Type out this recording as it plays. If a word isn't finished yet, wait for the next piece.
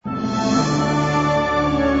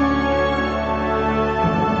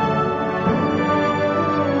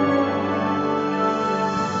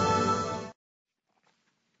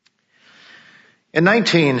In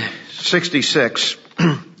 1966,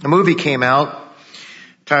 a movie came out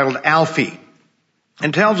titled Alfie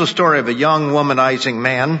and tells the story of a young womanizing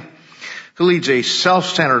man who leads a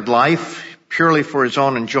self-centered life purely for his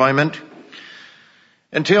own enjoyment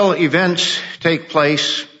until events take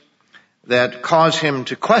place that cause him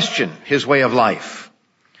to question his way of life.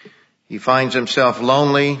 He finds himself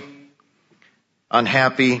lonely,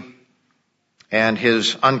 unhappy, and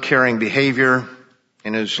his uncaring behavior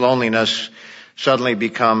and his loneliness suddenly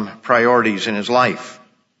become priorities in his life.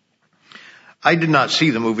 I did not see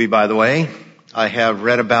the movie, by the way. I have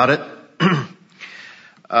read about it.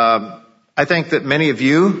 I think that many of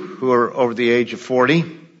you who are over the age of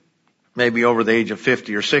 40, maybe over the age of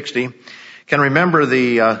 50 or 60, can remember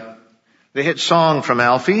the hit song from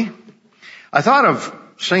Alfie. I thought of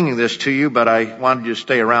singing this to you, but I wanted you to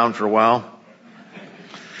stay around for a while.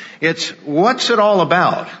 It's, what's it all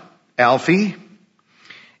about, Alfie?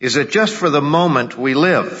 Is it just for the moment we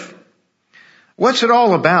live? What's it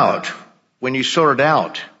all about when you sort it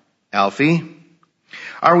out, Alfie?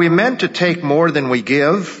 Are we meant to take more than we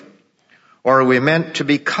give? Or are we meant to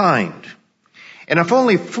be kind? And if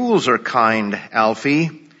only fools are kind, Alfie,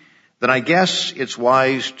 then I guess it's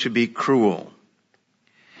wise to be cruel.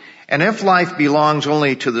 And if life belongs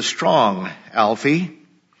only to the strong, Alfie,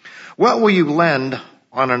 what will you lend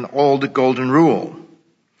on an old golden rule?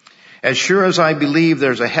 As sure as I believe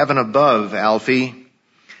there's a heaven above, Alfie,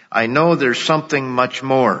 I know there's something much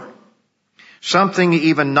more. Something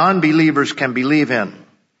even non-believers can believe in.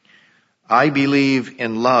 I believe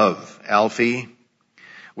in love, Alfie.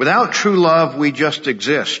 Without true love, we just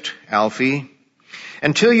exist, Alfie.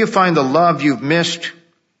 Until you find the love you've missed,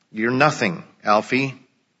 you're nothing, Alfie.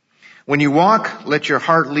 When you walk, let your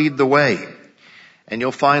heart lead the way, and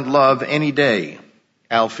you'll find love any day,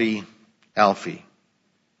 Alfie, Alfie.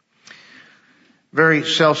 Very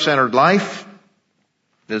self-centered life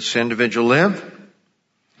this individual lived.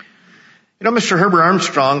 You know, Mr. Herbert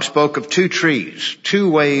Armstrong spoke of two trees,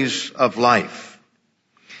 two ways of life.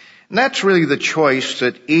 And that's really the choice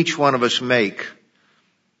that each one of us make,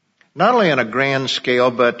 not only on a grand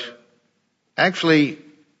scale, but actually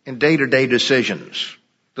in day-to-day decisions.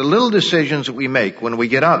 The little decisions that we make when we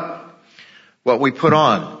get up, what we put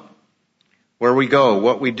on, where we go,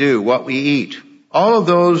 what we do, what we eat. All of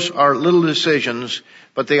those are little decisions,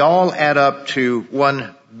 but they all add up to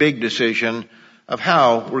one big decision of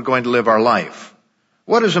how we're going to live our life.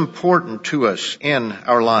 What is important to us in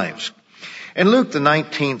our lives? In Luke, the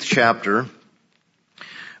 19th chapter,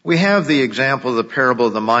 we have the example of the parable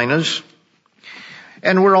of the minas.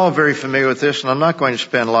 And we're all very familiar with this, and I'm not going to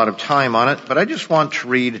spend a lot of time on it, but I just want to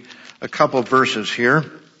read a couple verses here.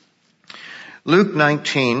 Luke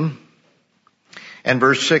 19 and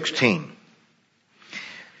verse 16.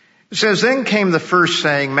 It says, then came the first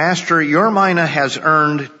saying, Master, your mina has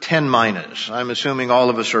earned 10 minas. I'm assuming all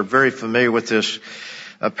of us are very familiar with this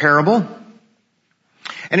parable.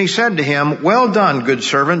 And he said to him, well done, good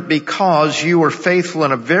servant, because you were faithful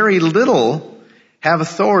in a very little, have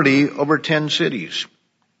authority over 10 cities.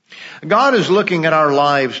 God is looking at our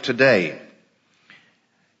lives today.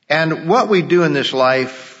 And what we do in this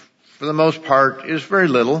life, for the most part, is very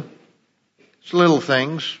little. It's little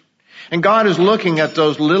things. And God is looking at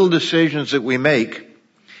those little decisions that we make,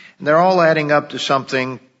 and they're all adding up to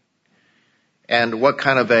something, and what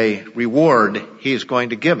kind of a reward He is going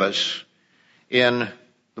to give us in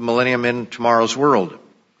the millennium, in tomorrow's world.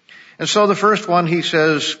 And so the first one, He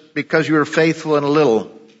says, because you are faithful in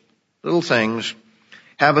little things,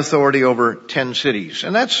 have authority over 10 cities.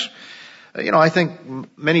 And that's, I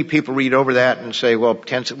think many people read over that and say, well,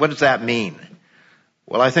 10, what does that mean?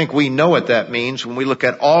 Well, I think we know what that means when we look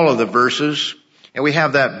at all of the verses, and we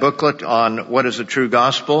have that booklet on what is the true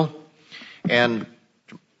gospel, and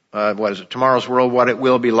tomorrow's world, what it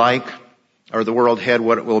will be like, or the world ahead,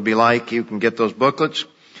 what it will be like. You can get those booklets,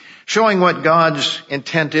 showing what God's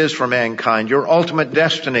intent is for mankind, your ultimate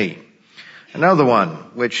destiny. Another one,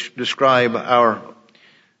 which describe our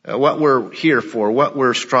what we're here for, what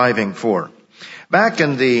we're striving for. Back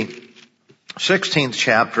in the 16th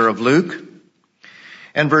chapter of Luke,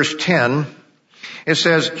 and verse 10, it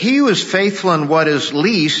says, he who is faithful in what is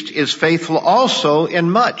least is faithful also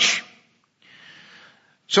in much.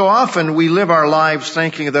 So often we live our lives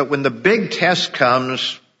thinking that when the big test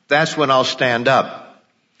comes, that's when I'll stand up.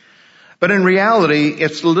 But in reality,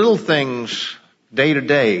 it's the little things day to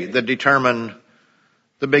day that determine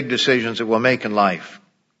the big decisions that we'll make in life.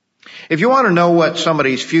 If you want to know what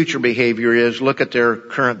somebody's future behavior is, look at their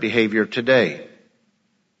current behavior today.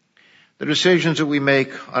 The decisions that we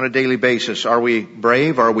make on a daily basis. Are we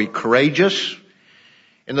brave? Are we courageous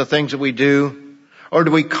in the things that we do? Or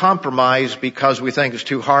do we compromise because we think it's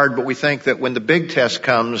too hard, but we think that when the big test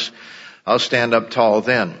comes, I'll stand up tall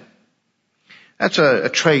then? That's a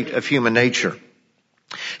trait of human nature.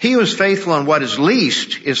 He who is faithful in what is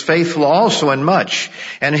least is faithful also in much,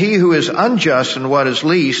 and he who is unjust in what is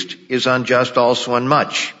least is unjust also in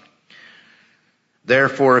much.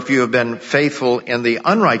 Therefore, if you have been faithful in the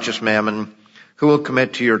unrighteous mammon, who will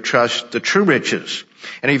commit to your trust the true riches?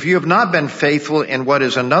 And if you have not been faithful in what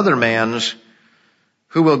is another man's,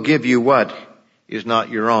 who will give you what is not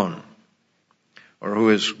your own? Or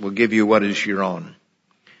will give you what is your own?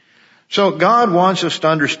 So God wants us to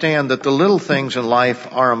understand that the little things in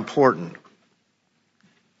life are important.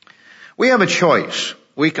 We have a choice.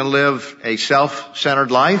 We can live a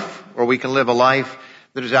self-centered life, or we can live a life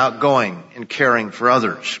that is outgoing and caring for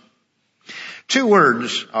others. Two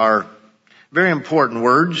words are very important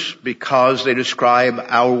words because they describe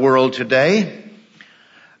our world today.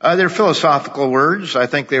 They're philosophical words. I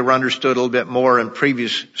think they were understood a little bit more in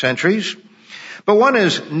previous centuries. But one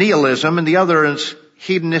is nihilism and the other is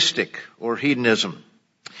hedonistic or hedonism.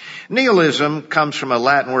 Nihilism comes from a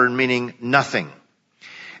Latin word meaning nothing.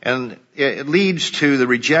 And it leads to the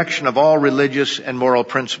rejection of all religious and moral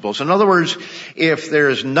principles. In other words, if there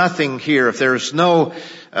is nothing here, if there is no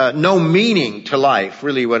meaning to life,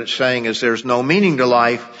 really what it's saying is there's no meaning to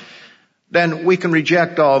life, then we can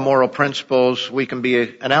reject all moral principles. We can be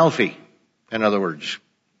an Alfie, in other words.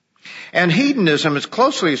 And hedonism is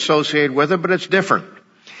closely associated with it, but it's different.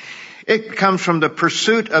 It comes from the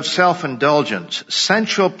pursuit of self-indulgence,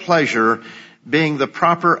 sensual pleasure being the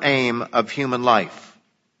proper aim of human life.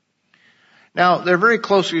 Now, they're very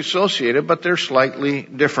closely associated, but they're slightly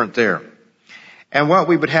different there. And what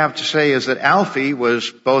we would have to say is that Alfie was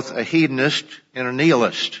both a hedonist and a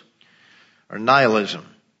nihilist, or nihilism,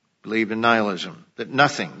 believed in nihilism, that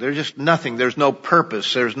nothing, there's just nothing, there's no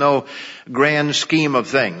purpose, there's no grand scheme of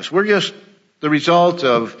things. We're just the result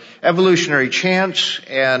of evolutionary chance,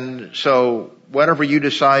 and so whatever you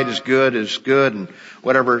decide is good, and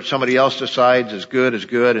whatever somebody else decides is good,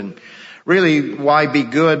 and really, why be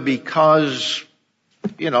good? Because,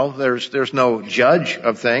 there's no judge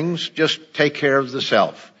of things. Just take care of the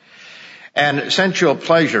self. And sensual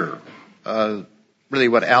pleasure, really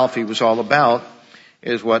what Alfie was all about,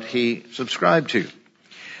 is what he subscribed to.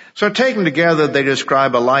 So taken together, they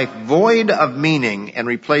describe a life void of meaning and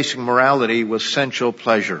replacing morality with sensual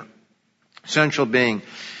pleasure. Sensual being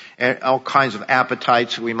all kinds of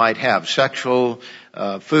appetites that we might have. Sexual,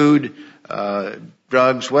 food,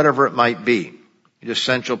 drugs, whatever it might be. Just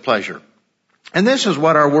sensual pleasure. And this is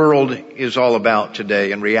what our world is all about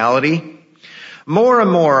today in reality. More and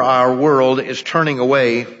more our world is turning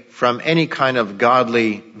away from any kind of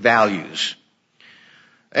godly values.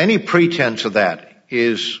 Any pretense of that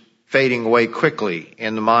is fading away quickly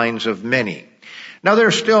in the minds of many. Now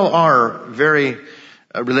there still are very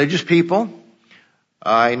religious people.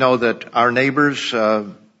 I know that our neighbors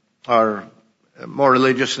are more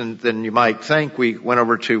religious than you might think. We went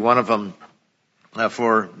over to one of them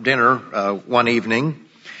for dinner one evening,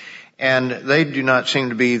 and they do not seem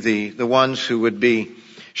to be the ones who would be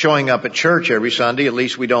showing up at church every Sunday. At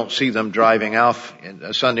least we don't see them driving off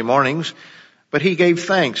Sunday mornings. But he gave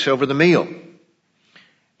thanks over the meal.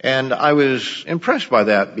 And I was impressed by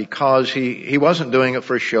that because he wasn't doing it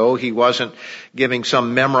for show. He wasn't giving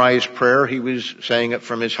some memorized prayer. He was saying it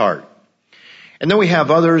from his heart. And then we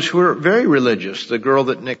have others who are very religious. The girl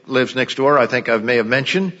that lives next door, I think I may have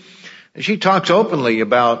mentioned, and she talks openly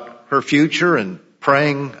about her future and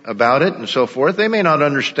praying about it and so forth. They may not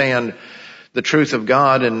understand the truth of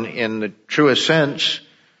God in the truest sense,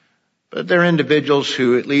 but they're individuals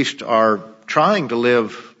who at least are trying to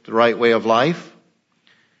live the right way of life,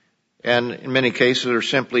 and in many cases are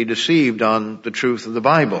simply deceived on the truth of the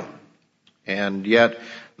Bible, and yet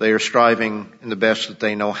they are striving in the best that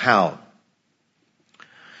they know how.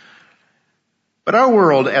 But our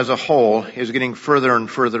world as a whole is getting further and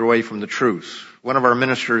further away from the truth. One of our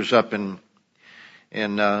ministers up in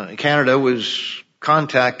Canada was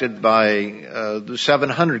contacted by the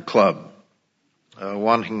 700 Club,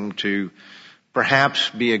 wanting to perhaps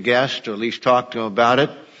be a guest or at least talk to him about it,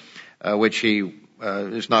 which he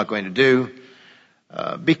is not going to do,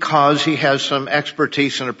 because he has some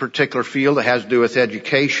expertise in a particular field that has to do with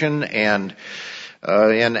education and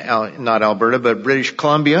in not Alberta but British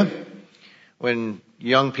Columbia. When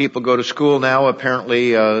young people go to school now,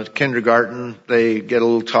 apparently kindergarten, they get a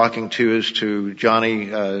little talking to as to Johnny,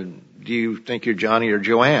 do you think you're Johnny or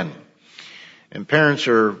Joanne? And parents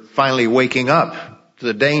are finally waking up to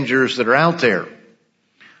the dangers that are out there.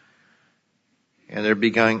 And they're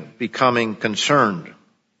becoming concerned.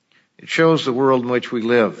 It shows the world in which we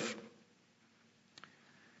live.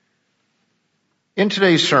 In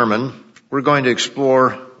today's sermon, we're going to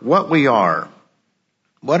explore what we are,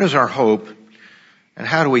 what is our hope, and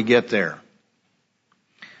how do we get there.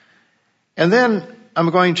 And then I'm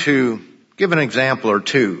going to give an example or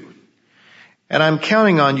two, and I'm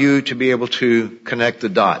counting on you to be able to connect the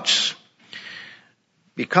dots.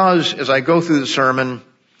 Because as I go through the sermon,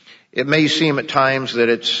 it may seem at times that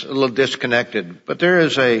it's a little disconnected, but there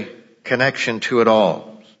is a connection to it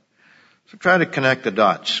all. So try to connect the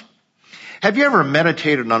dots. Have you ever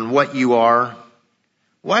meditated on what you are?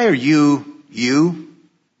 Why are you you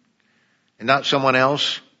and not someone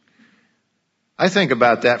else? I think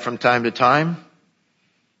about that from time to time,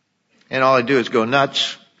 and all I do is go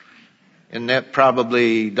nuts, and that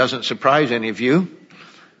probably doesn't surprise any of you.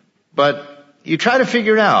 But you try to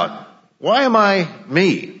figure it out. Why am I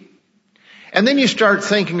me? And then you start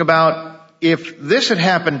thinking about if this had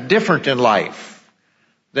happened different in life,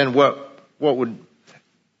 then what would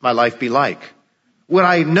my life be like? Would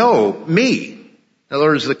I know me? In other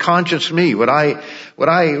words, the conscious me. Would I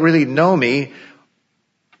really know me?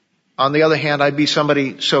 On the other hand, I'd be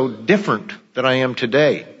somebody so different than I am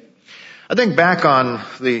today. I think back on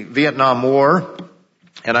the Vietnam War,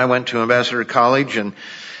 and I went to Ambassador College, and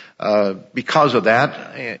because of that,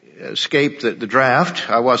 I escaped the draft.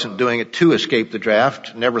 I wasn't doing it to escape the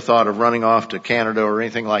draft. Never thought of running off to Canada or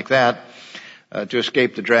anything like that. To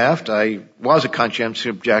escape the draft. I was a conscientious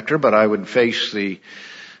objector, but I would face the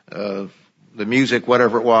music,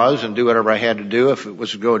 whatever it was, and do whatever I had to do if it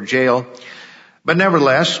was to go to jail. But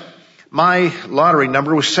nevertheless, my lottery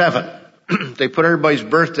number was 7. They put everybody's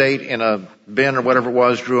birth date in a bin or whatever it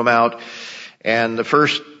was, drew them out, and the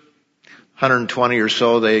first 120 or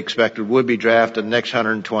so they expected would be drafted. The next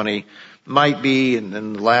 120 might be, and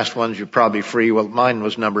then the last ones you're probably free. Well, mine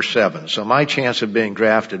was number 7. So my chance of being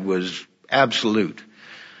drafted was absolute,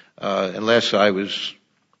 unless I was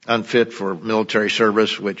unfit for military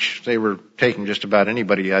service, which they were taking just about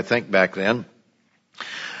anybody, I think, back then.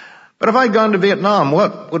 But if I'd gone to Vietnam,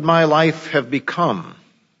 what would my life have become?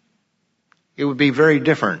 It would be very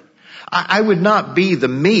different. I would not be the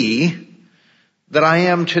me that I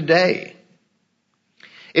am today.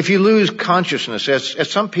 If you lose consciousness, as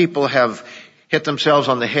some people have hit themselves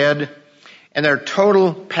on the head, and their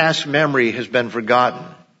total past memory has been forgotten,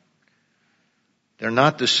 they're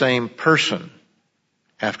not the same person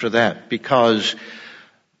after that, because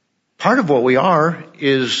part of what we are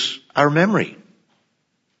is our memory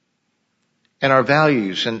and our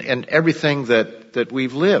values and everything that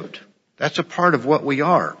we've lived. That's a part of what we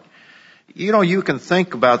are. You know, you can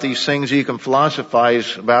think about these things, you can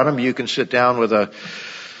philosophize about them, you can sit down with a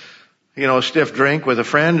stiff drink with a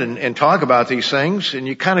friend and talk about these things, and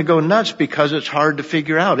you kind of go nuts because it's hard to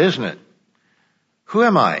figure out, isn't it? Who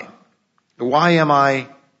am I? Why am I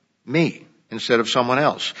me instead of someone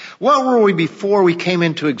else? What were we before we came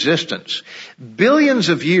into existence? Billions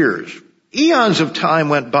of years, eons of time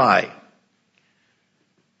went by,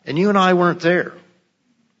 and you and I weren't there.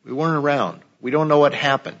 We weren't around. We don't know what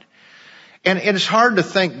happened. And it's hard to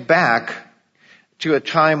think back to a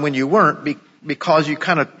time when you weren't because you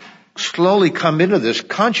kind of slowly come into this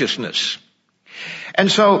consciousness.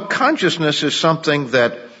 And so consciousness is something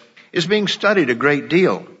that is being studied a great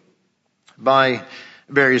deal by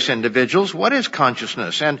various individuals. What is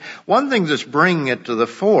consciousness? And one thing that's bringing it to the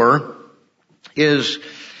fore is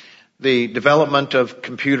the development of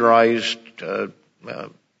computerized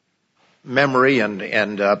memory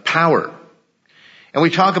and power. And we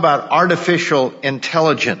talk about artificial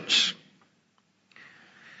intelligence.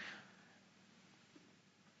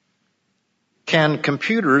 Can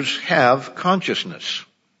computers have consciousness?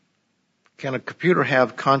 Can a computer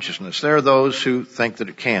have consciousness? There are those who think that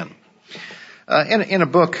it can. In a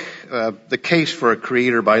book, The Case for a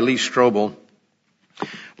Creator by Lee Strobel, I'd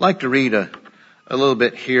like to read a little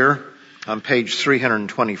bit here on page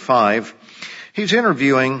 325. He's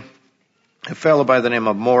interviewing a fellow by the name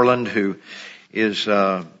of Moreland who is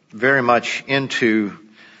very much into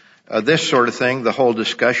this sort of thing, the whole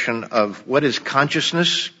discussion of what is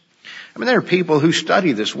consciousness. I mean, there are people who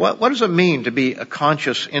study this. What does it mean to be a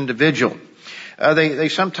conscious individual? They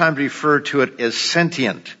sometimes refer to it as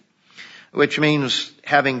sentient, which means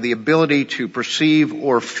having the ability to perceive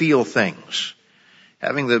or feel things.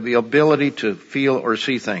 Having the ability to feel or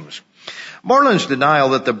see things. Moreland's denial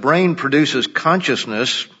that the brain produces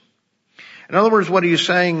consciousness, in other words, what he's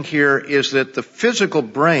saying here is that the physical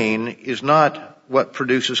brain is not what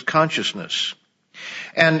produces consciousness.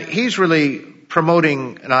 And he's really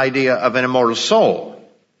promoting an idea of an immortal soul.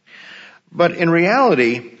 But in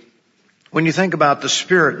reality, when you think about the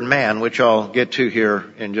spirit in man, which I'll get to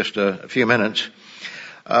here in just a few minutes,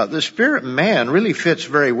 the spirit man really fits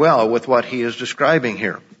very well with what he is describing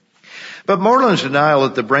here. But Moreland's denial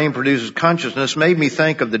that the brain produces consciousness made me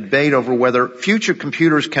think of the debate over whether future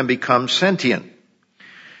computers can become sentient.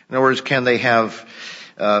 In other words, can they have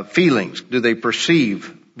feelings? Do they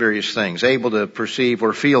perceive various things, able to perceive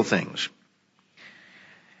or feel things?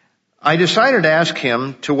 I decided to ask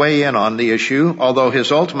him to weigh in on the issue, although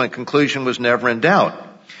his ultimate conclusion was never in doubt.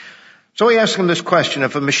 So we asked him this question: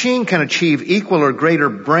 if a machine can achieve equal or greater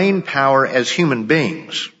brain power as human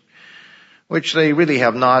beings, which they really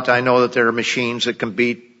have not. I know that there are machines that can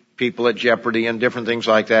beat people at Jeopardy and different things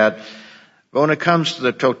like that. But when it comes to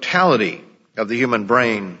the totality of the human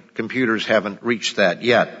brain, computers haven't reached that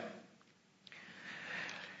yet.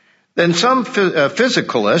 Then some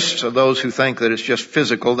physicalists, or those who think that it's just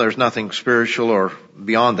physical, there's nothing spiritual or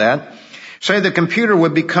beyond that, say the computer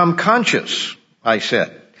would become conscious, I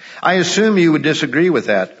said. I assume you would disagree with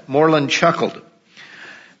that. Moreland chuckled.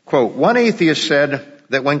 Quote, one atheist said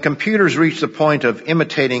that when computers reach the point of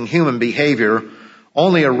imitating human behavior,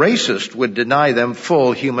 only a racist would deny them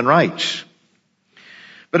full human rights.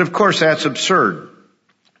 But of course that's absurd.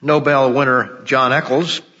 Nobel winner John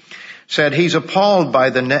Eccles said he's appalled by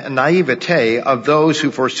the naivete of those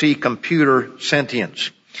who foresee computer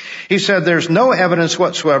sentience. He said there's no evidence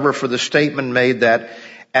whatsoever for the statement made that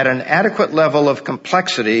at an adequate level of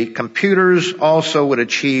complexity, computers also would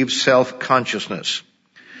achieve self-consciousness.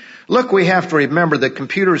 Look, we have to remember that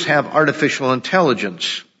computers have artificial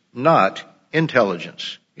intelligence, not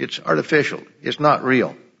intelligence. It's artificial. It's not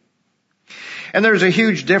real. And there's a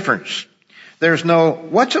huge difference. There's no,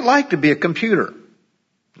 what's it like to be a computer?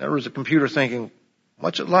 In other words, a computer thinking,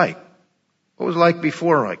 what's it like? What was it like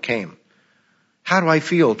before I came? How do I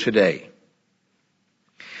feel today?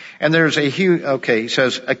 And there's a huge, he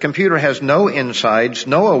says, a computer has no insides,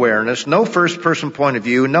 no awareness, no first-person point of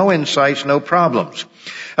view, no insights, no problems.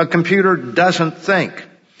 A computer doesn't think.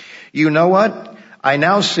 You know what? I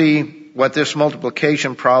now see what this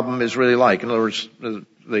multiplication problem is really like. In other words,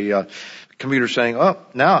 the computer saying, oh,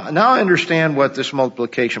 now I understand what this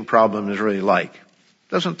multiplication problem is really like.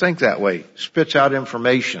 Doesn't think that way. Spits out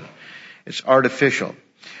information. It's artificial.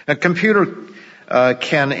 A computer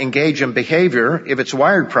can engage in behavior if it's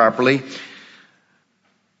wired properly,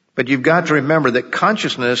 but you've got to remember that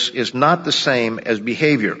consciousness is not the same as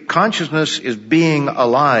behavior. Consciousness is being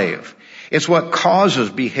alive. It's what causes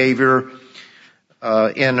behavior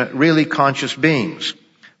in really conscious beings.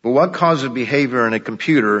 But what causes behavior in a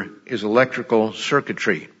computer is electrical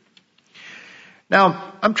circuitry.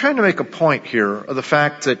 Now, I'm trying to make a point here of the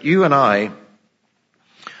fact that you and I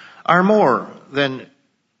are more than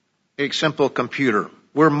a simple computer.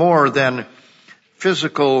 We're more than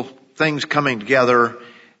physical things coming together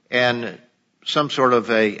and some sort of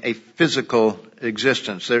a physical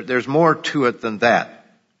existence. There's more to it than that.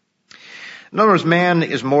 In other words, man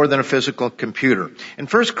is more than a physical computer. In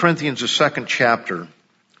 1 Corinthians, the second chapter,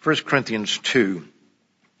 1 Corinthians 2,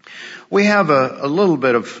 we have a little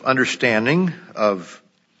bit of understanding of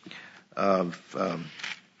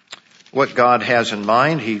what God has in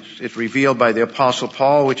mind. It's revealed by the Apostle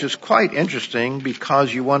Paul, which is quite interesting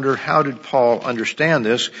because you wonder, how did Paul understand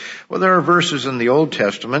this? Well, there are verses in the Old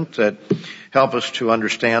Testament that help us to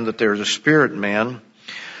understand that there's a spirit man.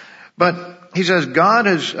 But he says, God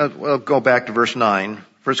has, go back to verse 9,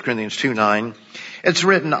 1 Corinthians 2:9. It's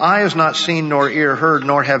written, eye has not seen nor ear heard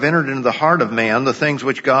nor have entered into the heart of man the things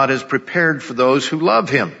which God has prepared for those who love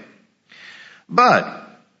him. But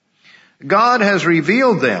God has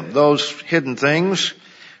revealed them, those hidden things,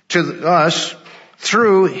 to us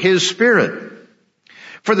through his Spirit.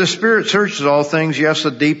 For the Spirit searches all things, yes,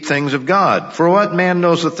 the deep things of God. For what man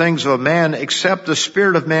knows the things of a man except the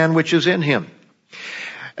spirit of man which is in him?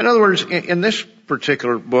 In other words, in this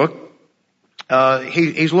particular book,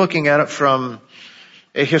 he's looking at it from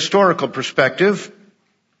a historical perspective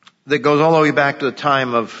that goes all the way back to the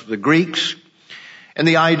time of the Greeks and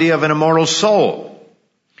the idea of an immortal soul,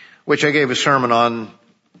 which I gave a sermon on,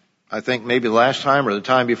 I think maybe the last time or the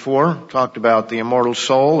time before, talked about the immortal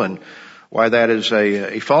soul and why that is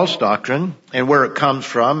a false doctrine and where it comes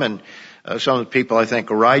from. And some of the people, I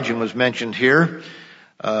think Origen was mentioned here,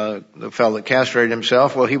 the fellow that castrated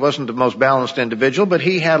himself. Well, he wasn't the most balanced individual, but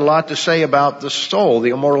he had a lot to say about the soul,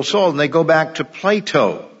 the immortal soul. And they go back to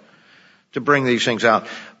Plato to bring these things out.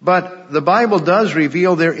 But the Bible does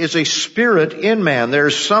reveal there is a spirit in man.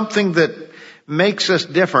 There's something that makes us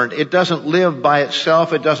different. It doesn't live by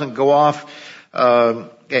itself. It doesn't go off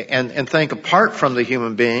and think apart from the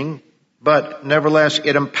human being, but nevertheless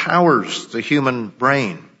it empowers the human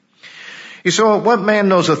brain. He said, well, what man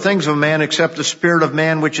knows the things of man except the spirit of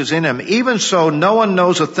man which is in him? Even so, no one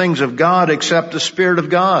knows the things of God except the Spirit of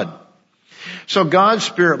God. So God's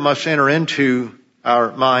Spirit must enter into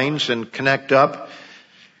our minds and connect up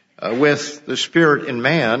with the Spirit in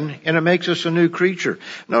man, and it makes us a new creature.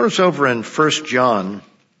 Notice over in 1 John,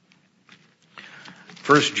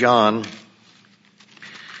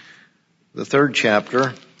 the 3rd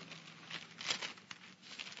chapter,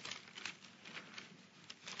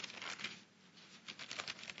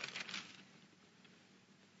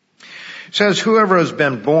 it says, whoever has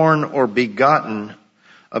been born or begotten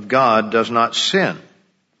of God does not sin.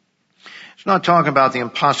 It's not talking about the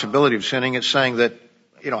impossibility of sinning. It's saying that,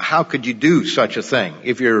 how could you do such a thing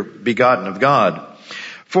if you're begotten of God?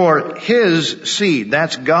 For his seed,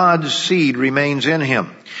 that's God's seed, remains in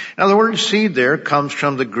him. Now the word seed there comes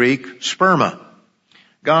from the Greek sperma.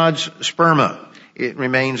 God's sperma. It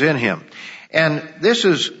remains in him. And this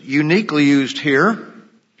is uniquely used here.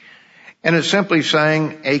 And it's simply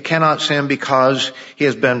saying he cannot sin because he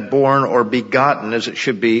has been born or begotten, as it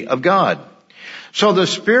should be, of God. So the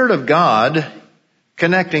Spirit of God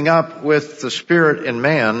connecting up with the Spirit in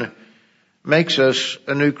man makes us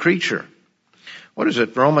a new creature. What is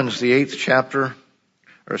it? Romans the 8th chapter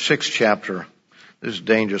or 6th chapter. This is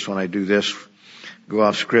dangerous when I do this. Go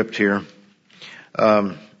off script here.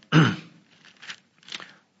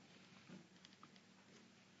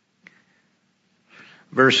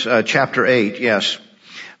 Chapter 8, yes.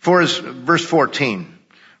 Verse 14.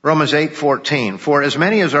 Romans 8:14. For as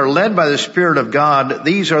many as are led by the Spirit of God,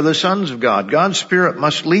 these are the sons of God. God's Spirit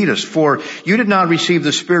must lead us. For you did not receive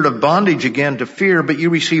the spirit of bondage again to fear, but you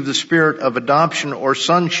received the spirit of adoption or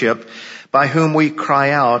sonship, by whom we cry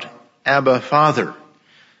out, Abba, Father.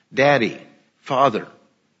 Daddy, Father.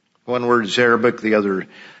 One word is Arabic, the other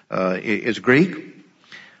is Greek.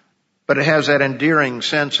 But it has that endearing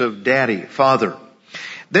sense of daddy, father.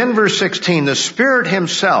 Then verse 16, the Spirit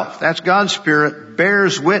himself, that's God's Spirit,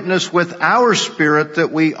 bears witness with our spirit that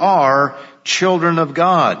we are children of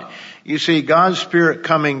God. You see, God's Spirit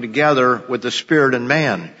coming together with the Spirit in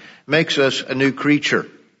man makes us a new creature.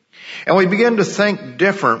 And we begin to think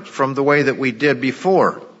different from the way that we did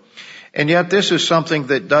before. And yet this is something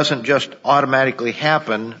that doesn't just automatically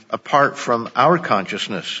happen apart from our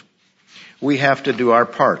consciousness. We have to do our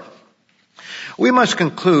part. We must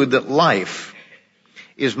conclude that life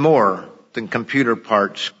is more than computer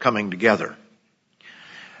parts coming together.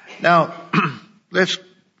 Now, let's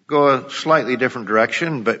go a slightly different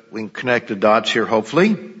direction, but we can connect the dots here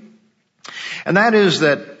hopefully. And that is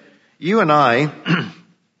that you and I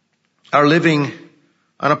are living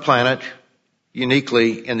on a planet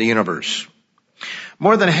uniquely in the universe.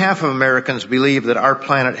 More than half of Americans believe that our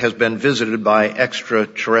planet has been visited by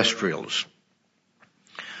extraterrestrials.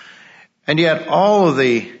 And yet all of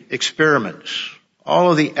the experiments,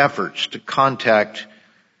 all of the efforts to contact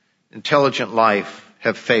intelligent life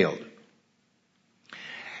have failed.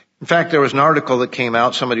 In fact, there was an article that came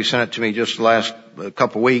out, somebody sent it to me just the last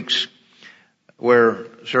couple weeks, where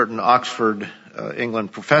certain Oxford,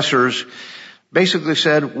 England professors basically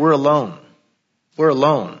said, we're alone. We're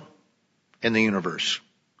alone in the universe.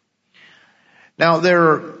 Now,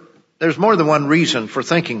 there's more than one reason for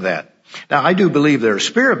thinking that. Now, I do believe there are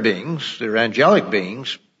spirit beings, there are angelic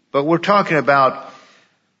beings, but we're talking about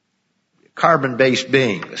carbon-based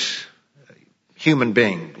beings, human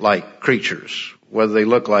being-like creatures, whether they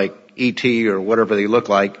look like E.T. or whatever they look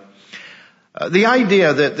like. The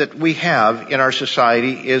idea that we have in our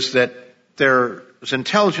society is that there's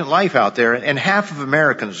intelligent life out there, and half of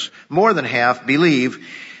Americans, more than half, believe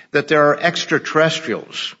that there are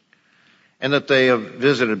extraterrestrials and that they have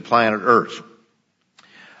visited planet Earth.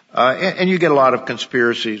 And you get a lot of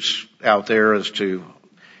conspiracies out there as to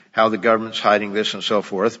how the government's hiding this and so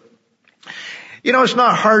forth. You know, it's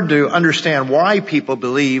not hard to understand why people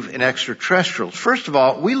believe in extraterrestrials. First of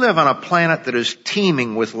all, we live on a planet that is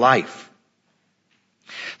teeming with life.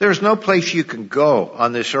 There's no place you can go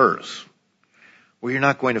on this earth where you're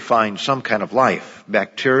not going to find some kind of life.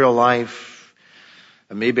 Bacterial life,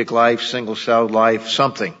 amoebic life, single-celled life,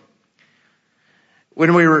 something.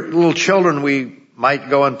 When we were little children, we might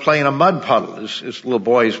go and play in a mud puddle, as little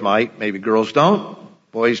boys might. Maybe girls don't.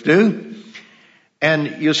 Boys do.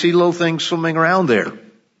 And you see little things swimming around there.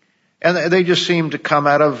 And they just seem to come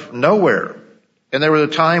out of nowhere. And there was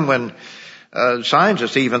a time when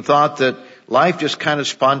scientists even thought that life just kind of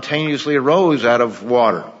spontaneously arose out of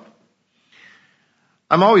water.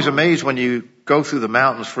 I'm always amazed when you go through the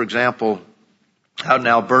mountains, for example, out in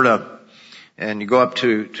Alberta, and you go up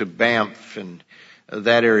to Banff and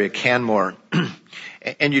that area, Canmore,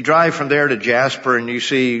 and you drive from there to Jasper and you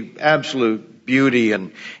see absolute beauty,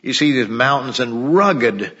 and you see these mountains and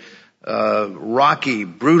rugged, rocky,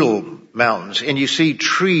 brutal mountains, and you see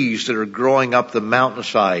trees that are growing up the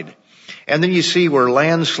mountainside. And then you see where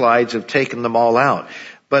landslides have taken them all out.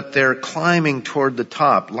 But they're climbing toward the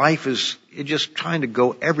top. Life is just trying to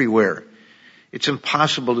go everywhere. It's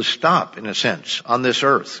impossible to stop, in a sense, on this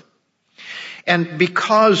earth. And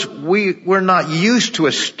because we're not used to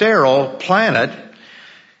a sterile planet,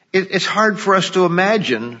 it's hard for us to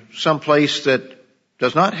imagine some place that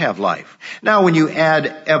does not have life. Now, when you add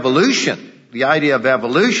evolution, the idea of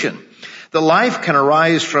evolution, the life can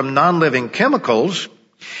arise from non-living chemicals.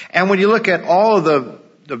 And when you look at all of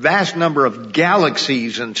the vast number of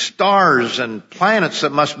galaxies and stars and planets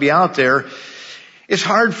that must be out there, it's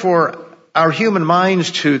hard for our human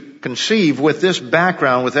minds to conceive, with this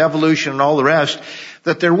background, with evolution and all the rest,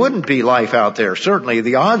 that there wouldn't be life out there. Certainly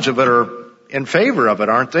the odds of it are in favor of it,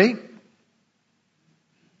 aren't they?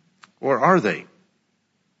 Or are they?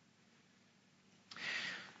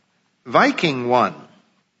 Viking 1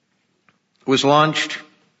 was launched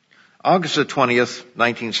August the 20th,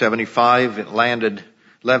 1975. It landed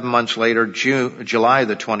 11 months later, July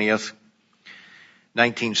the 20th,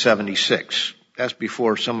 1976. That's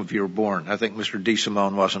before some of you were born. I think Mr.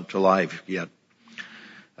 DeSimone wasn't alive yet.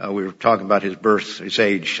 We were talking about his birth, his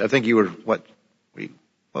age. I think you were, what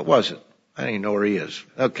was it? I don't even know where he is.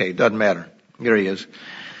 Okay, doesn't matter. Here he is.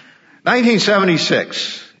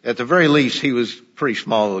 1976. At the very least, he was a pretty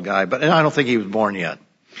small little guy, but I don't think he was born yet.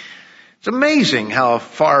 It's amazing how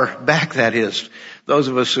far back that is. Those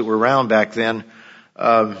of us that were around back then,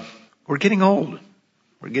 we're getting old.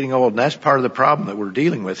 We're getting old, and that's part of the problem that we're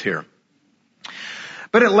dealing with here.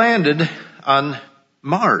 But it landed on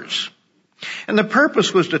Mars. And the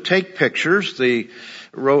purpose was to take pictures, the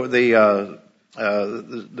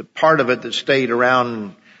part of it that stayed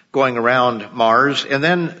around, going around Mars, and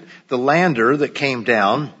then the lander that came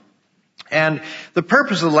down. And the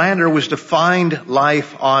purpose of the lander was to find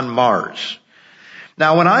life on Mars.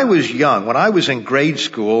 Now, when I was young, when I was in grade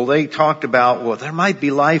school, they talked about, well, there might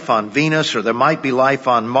be life on Venus or there might be life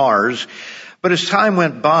on Mars. But as time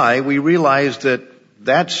went by, we realized that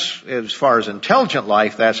that's, as far as intelligent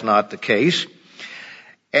life, that's not the case.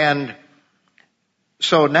 And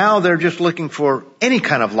so now they're just looking for any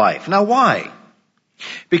kind of life. Now, why?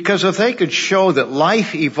 Because if they could show that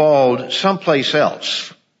life evolved someplace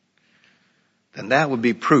else, then that would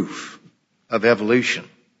be proof of evolution.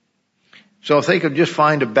 So if they could just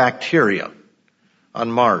find a bacteria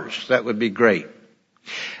on Mars, that would be great.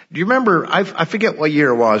 Do you remember, I forget what year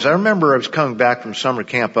it was. I remember I was coming back from summer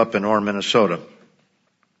camp up in Orem, Minnesota.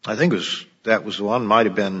 I think that was the one, might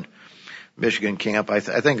have been Michigan camp. I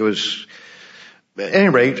think it was, at any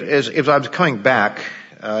rate, as I was coming back,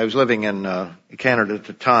 I was living in Canada at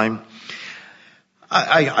the time,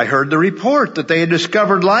 I heard the report that they had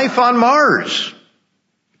discovered life on Mars.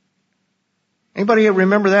 Anybody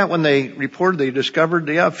remember that when they reported they discovered?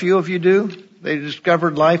 Yeah, a few of you do. They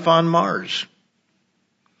discovered life on Mars.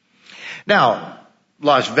 Now,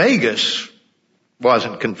 Las Vegas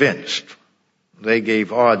wasn't convinced. They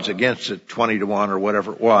gave odds against it, 20-1 or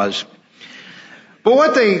whatever it was. But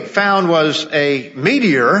what they found was a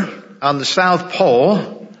meteor on the South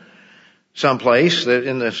Pole, someplace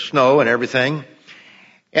in the snow and everything.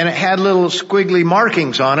 And it had little squiggly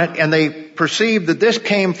markings on it, and they perceived that this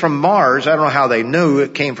came from Mars. I don't know how they knew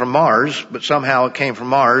it came from Mars, but somehow it came from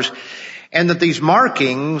Mars. And that these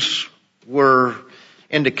markings were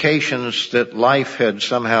indications that life had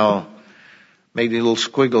somehow made these little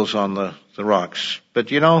squiggles on the rocks. But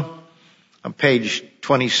you know, on page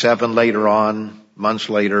 27 later on, months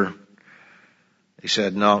later, they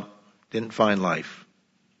said, no, didn't find life.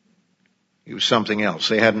 It was something else.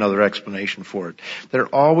 They had another explanation for it. They're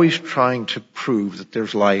always trying to prove that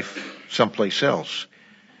there's life someplace else.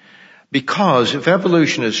 Because if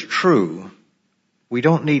evolution is true, we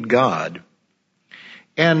don't need God.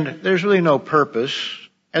 And there's really no purpose,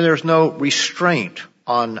 and there's no restraint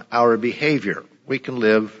on our behavior. We can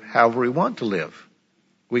live however we want to live.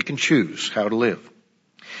 We can choose how to live.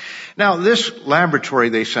 Now, this laboratory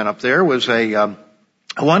they sent up there was a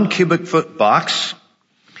 1 cubic foot box,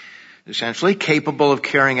 essentially capable of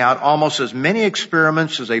carrying out almost as many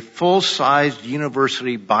experiments as a full-sized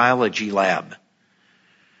university biology lab.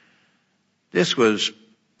 This was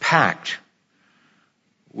packed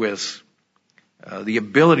with the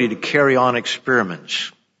ability to carry on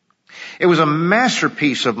experiments. It was a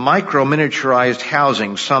masterpiece of micro-miniaturized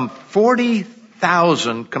housing, some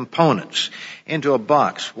 40,000 components into a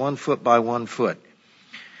box, 1 foot by 1 foot.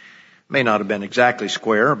 May not have been exactly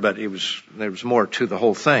square, but there was more to the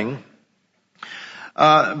whole thing.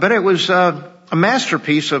 But it was a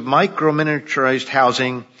masterpiece of micro-miniaturized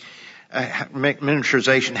housing,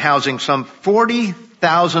 miniaturization housing some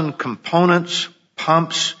 40,000 components,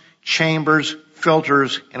 pumps, chambers,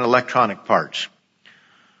 filters, and electronic parts.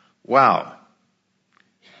 Wow.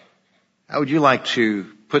 How would you like to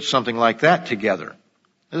put something like that together?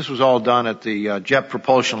 This was all done at the Jet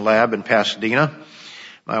Propulsion Lab in Pasadena.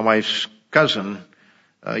 My wife's cousin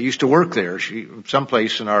used to work there.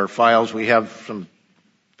 Someplace in our files we have some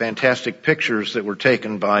fantastic pictures that were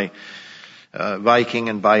taken by Viking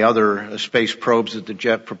and by other space probes that the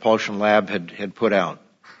Jet Propulsion Lab had put out.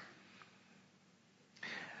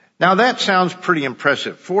 Now that sounds pretty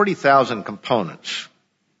impressive, 40,000 components.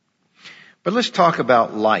 But let's talk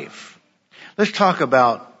about life. Let's talk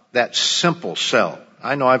about that simple cell.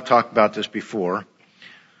 I know I've talked about this before,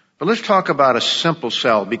 but let's talk about a simple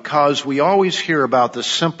cell, because we always hear about the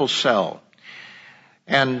simple cell.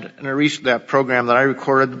 And in that program that I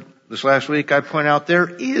recorded this last week, I point out there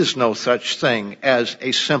is no such thing as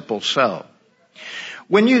a simple cell.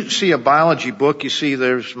 When you see a biology book, you see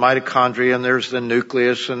there's mitochondria and there's the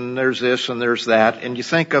nucleus and there's this and there's that, and you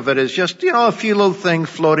think of it as just, a few little things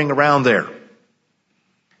floating around there.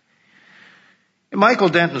 In Michael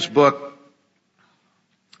Denton's book,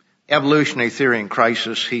 Evolutionary Theory in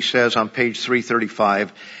Crisis, he says on page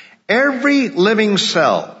 335, every living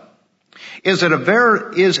cell is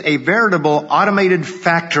a veritable automated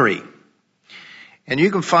factory. And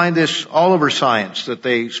you can find this all over science, that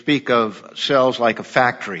they speak of cells like a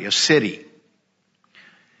factory, a city.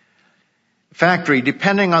 Factory,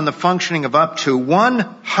 depending on the functioning of up to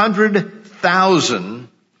 100,000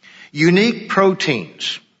 unique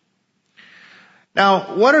proteins.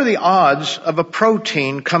 Now, what are the odds of a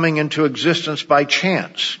protein coming into existence by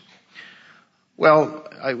chance? Well,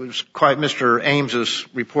 I was quite Mr. Ames is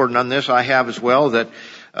reporting on this. I have as well that,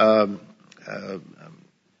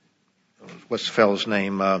 what's the fellow's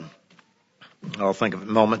name? I'll think of it in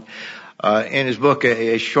a moment. In his book,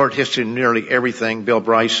 A Short History of Nearly Everything, Bill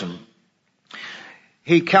Bryson,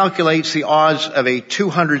 he calculates the odds of a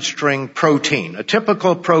 200-string protein. A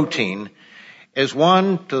typical protein is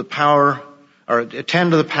 10 to the power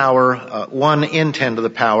 1 in 10 to the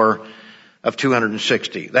power of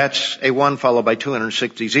 260. That's a 1 followed by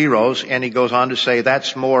 260 zeros, and he goes on to say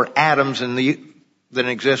that's more atoms than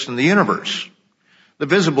exist in the universe, the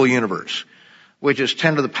visible universe, which is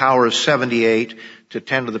 10 to the power of 78 to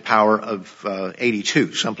 10 to the power of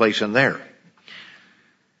 82, someplace in there.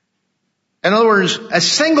 In other words, a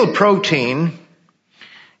single protein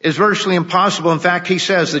is virtually impossible. In fact, he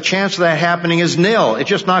says the chance of that happening is nil. It's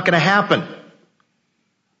just not going to happen.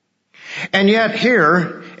 And yet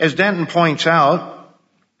here, as Denton points out,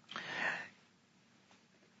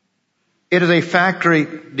 it is a factory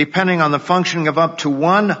depending on the functioning of up to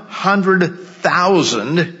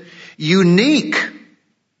 100,000 unique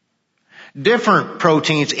different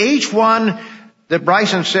proteins. Each one that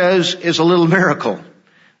Bryson says is a little miracle.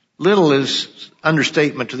 Little is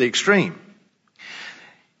understatement to the extreme.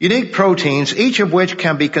 Unique proteins, each of which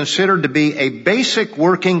can be considered to be a basic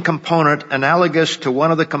working component analogous to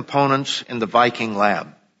one of the components in the Viking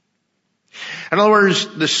lab. In other words,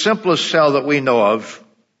 the simplest cell that we know of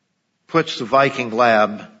puts the Viking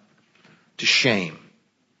lab to shame.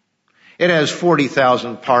 It has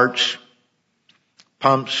 40,000 parts,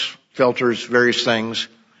 pumps, filters, various things.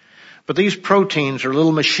 But these proteins are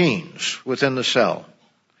little machines within the cell.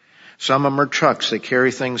 Some of them are trucks. They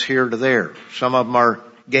carry things here to there. Some of them are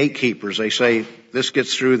gatekeepers. They say, this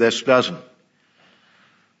gets through, this doesn't.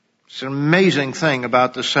 It's an amazing thing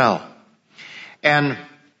about the cell. And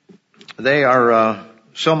they are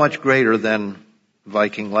so much greater than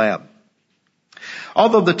Viking lab.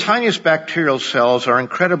 Although the tiniest bacterial cells are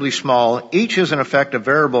incredibly small, each is in effect a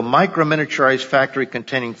veritable micro-miniaturized factory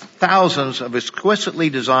containing thousands of exquisitely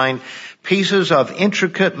designed pieces of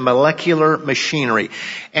intricate molecular machinery.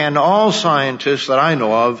 And all scientists that I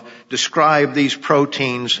know of describe these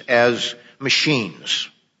proteins as machines.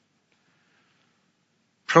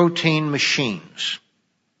 Protein machines.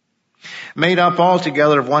 Made up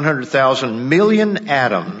altogether of 100,000 million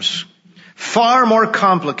atoms, far more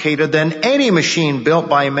complicated than any machine built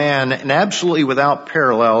by man and absolutely without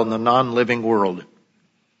parallel in the non-living world.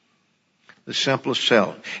 The simplest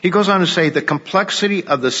cell. He goes on to say the complexity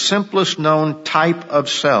of the simplest known type of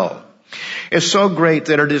cell is so great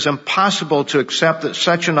that it is impossible to accept that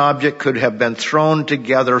such an object could have been thrown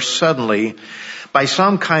together suddenly by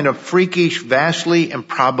some kind of freakish, vastly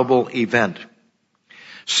improbable event.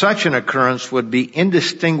 Such an occurrence would be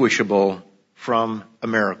indistinguishable from a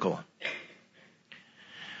miracle.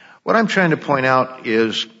 What I'm trying to point out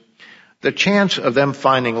is the chance of them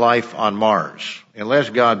finding life on Mars, unless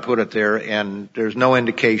God put it there, and there's no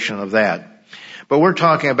indication of that. But we're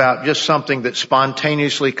talking about just something that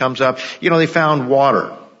spontaneously comes up. They found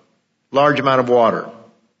water, large amount of water,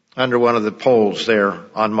 under one of the poles there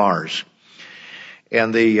on Mars.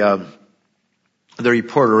 And the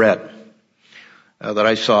reporterette that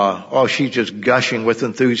I saw, she's just gushing with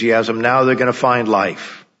enthusiasm. Now they're going to find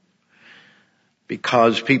life.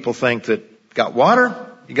 Because people think that got water,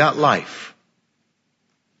 you got life.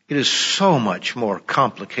 It is so much more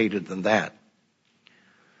complicated than that.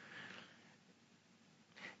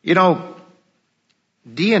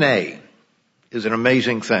 DNA is an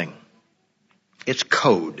amazing thing. It's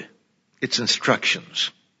code. It's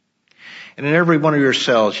instructions. And in every one of your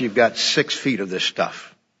cells, you've got 6 feet of this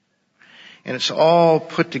stuff. And it's all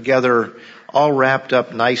put together, all wrapped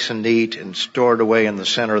up nice and neat and stored away in the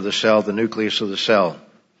center of the cell, the nucleus of the cell.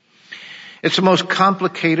 It's the most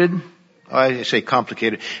complicated, I say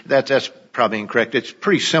complicated, that's probably incorrect. It's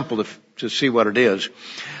pretty simple to see what it is.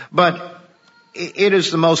 But it is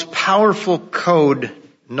the most powerful code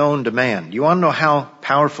known to man. You want to know how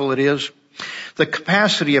powerful it is? The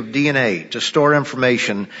capacity of DNA to store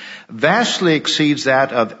information vastly exceeds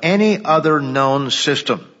that of any other known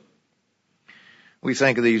system. We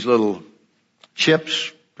think of these little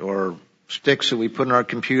chips or sticks that we put in our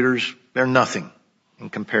computers. They're nothing in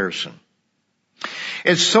comparison.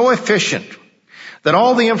 It's so efficient that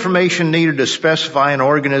all the information needed to specify an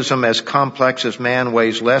organism as complex as man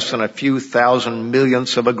weighs less than a few thousand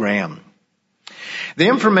millionths of a gram. The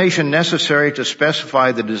information necessary to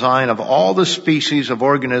specify the design of all the species of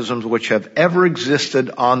organisms which have ever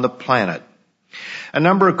existed on the planet, a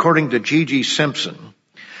number according to G.G. Simpson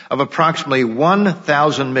of approximately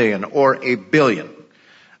 1,000 million or a billion.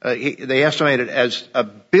 They estimate it as a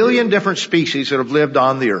billion different species that have lived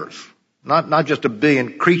on the earth. Not just a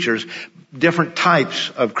billion creatures, different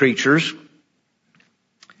types of creatures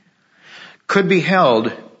could be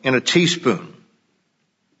held in a teaspoon.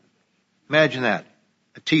 Imagine that.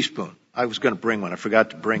 A teaspoon. I was going to bring one. I forgot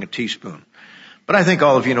to bring a teaspoon. But I think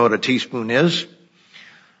all of you know what a teaspoon is.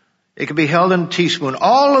 It can be held in a teaspoon.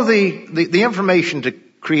 All of the information to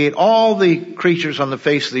create all the creatures on the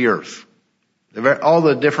face of the earth. All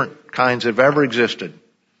the different kinds that have ever existed.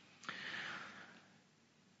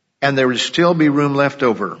 And there would still be room left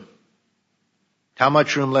over. How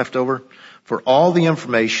much room left over? For all the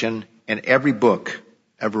information in every book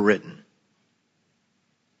ever written.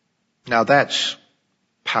 Now that's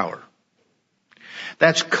power.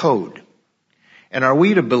 That's code. And are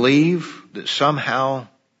we to believe that somehow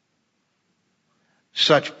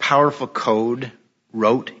such powerful code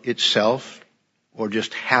wrote itself or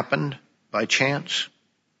just happened by chance?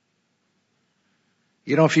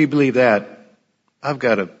 If you believe that, I've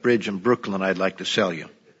got a bridge in Brooklyn I'd like to sell you.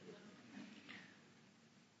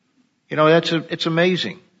 It's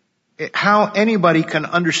amazing how anybody can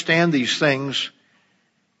understand these things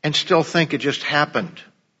and still think it just happened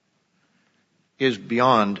is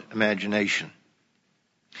beyond imagination.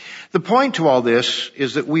 The point to all this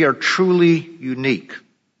is that we are truly unique.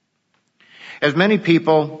 As many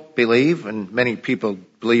people believe, and many people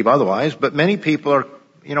believe otherwise, but many people are,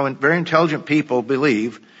 very intelligent people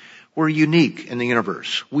believe we're unique in the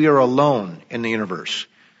universe. We are alone in the universe.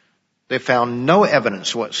 They found no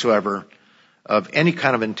evidence whatsoever of any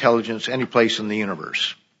kind of intelligence any place in the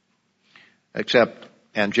universe, except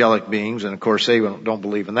angelic beings, and of course they don't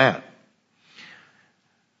believe in that.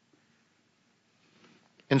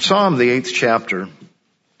 In Psalm, the 8th chapter,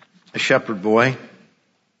 a shepherd boy,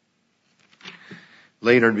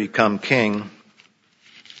 later to become king,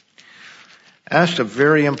 asked a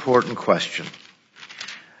very important question.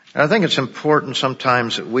 And I think it's important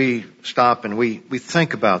sometimes that we stop and we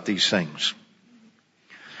think about these things.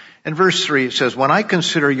 In verse 3 it says, when I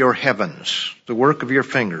consider your heavens, the work of your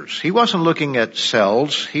fingers. He wasn't looking at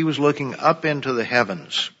cells, he was looking up into the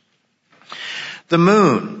heavens. The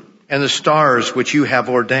moon and the stars which you have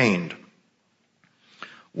ordained.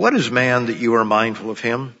 What is man that you are mindful of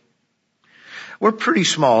him? We're pretty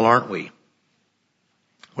small, aren't we?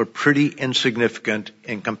 We're pretty insignificant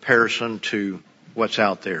in comparison to what's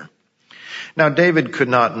out there. Now, David could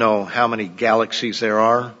not know how many galaxies there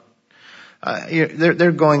are.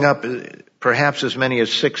 They're going up perhaps as many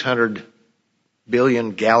as 600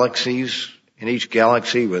 billion galaxies, in each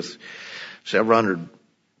galaxy with several hundred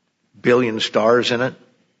billion stars in it.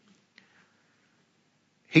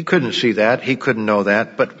 He couldn't see that. He couldn't know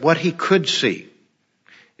that. But what he could see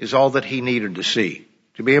is all that he needed to see.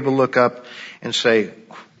 To be able to look up and say,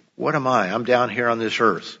 what am I? I'm down here on this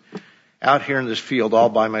earth, out here in this field all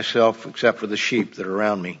by myself except for the sheep that are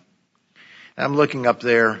around me. And I'm looking up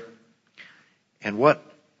there And what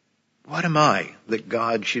am I that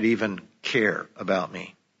God should even care about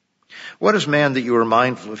me? What is man that you are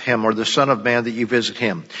mindful of him, or the son of man that you visit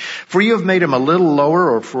him? For you have made him a little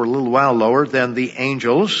lower, or for a little while lower than the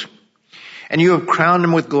angels, and you have crowned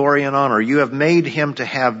him with glory and honor. You have made him to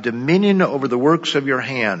have dominion over the works of your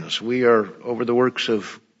hands. We are over the works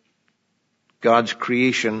of God's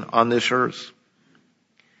creation on this earth.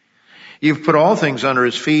 You've put all things under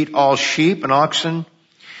his feet, all sheep and oxen,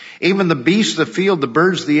 even the beasts of the field, the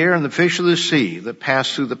birds of the air, and the fish of the sea that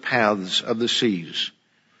pass through the paths of the seas.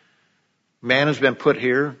 Man has been put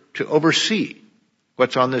here to oversee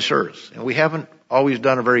what's on this earth. And we haven't always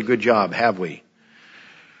done a very good job, have we?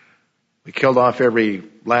 We killed off every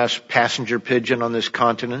last passenger pigeon on this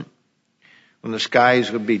continent when the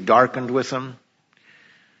skies would be darkened with them.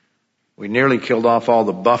 We nearly killed off all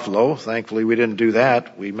the buffalo. Thankfully, we didn't do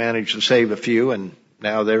that. We managed to save a few, and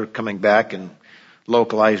now they're coming back in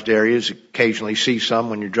localized areas. Occasionally see some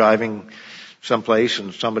when you're driving someplace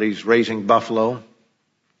and somebody's raising buffalo.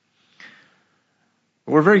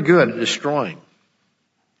 We're very good at destroying.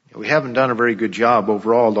 We haven't done a very good job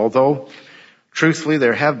overall, although truthfully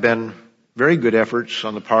there have been very good efforts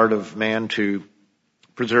on the part of man to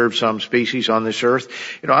preserve some species on this earth.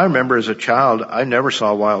 I remember as a child, I never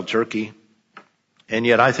saw wild turkey. And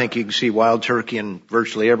yet I think you can see wild turkey in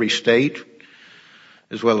virtually every state,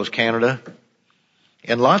 as well as Canada.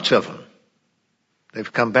 And lots of them.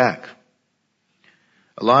 They've come back.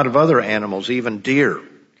 A lot of other animals, even deer.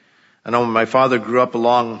 I know when my father grew up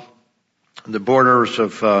along the borders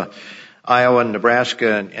of Iowa and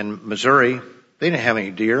Nebraska and Missouri, they didn't have any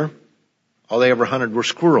deer. All they ever hunted were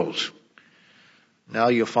squirrels. Now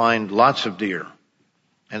you'll find lots of deer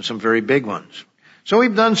and some very big ones. So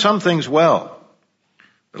we've done some things well,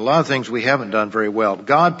 but a lot of things we haven't done very well.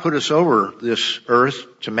 God put us over this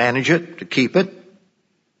earth to manage it, to keep it.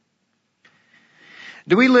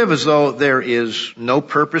 Do we live as though there is no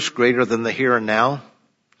purpose greater than the here and now?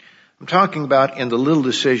 I'm talking about in the little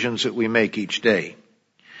decisions that we make each day.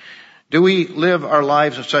 Do we live our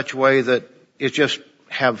lives in such a way that it's just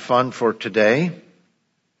have fun for today?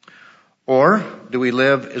 Or do we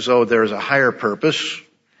live as though there's a higher purpose,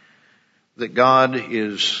 that God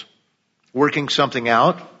is working something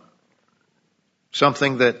out,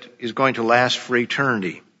 something that is going to last for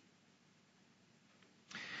eternity?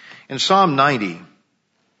 In Psalm 90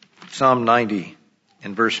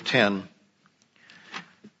 in verse 10,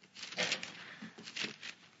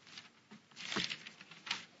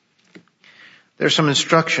 there's some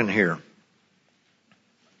instruction here.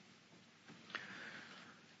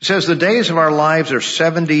 It says, the days of our lives are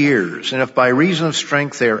 70 years, and if by reason of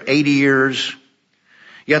strength they are 80 years,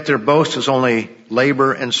 yet their boast is only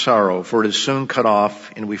labor and sorrow, for it is soon cut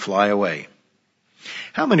off and we fly away.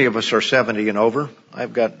 How many of us are 70 and over?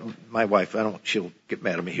 I've got my wife, she'll get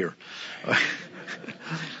mad at me here.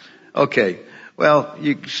 Okay, well,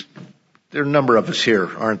 there are a number of us here,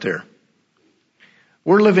 aren't there?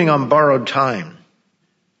 We're living on borrowed time.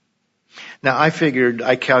 Now, I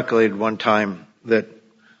calculated one time that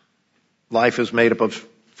life is made up of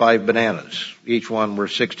 5 bananas. Each one were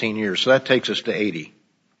 16 years. So that takes us to 80.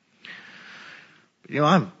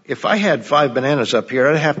 If I had 5 bananas up here,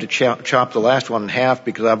 I'd have to chop the last one in half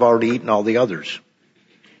because I've already eaten all the others.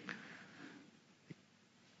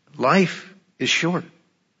 Life is short.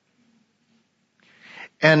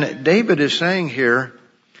 And David is saying here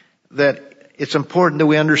that it's important that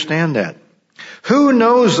we understand that. Who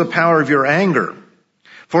knows the power of your anger?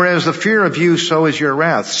 For as the fear of you, so is your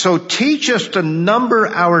wrath. So teach us to number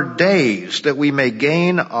our days that we may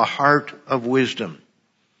gain a heart of wisdom.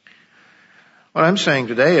 What I'm saying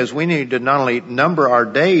today is we need to not only number our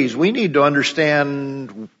days, we need to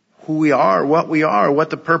understand who we are, what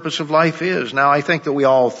the purpose of life is. Now, I think that we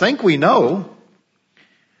all think we know,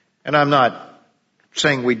 and I'm not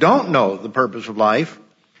saying we don't know the purpose of life,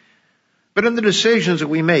 but in the decisions that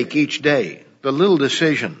we make each day, the little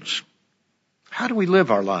decisions, how do we live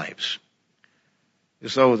our lives?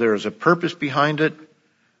 As though there is a purpose behind it,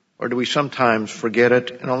 or do we sometimes forget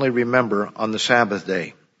it and only remember on the Sabbath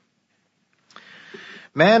day?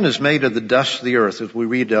 Man is made of the dust of the earth, as we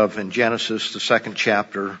read of in Genesis, the 2nd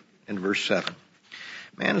chapter, in verse 7.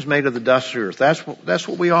 Man is made of the dust of the earth. That's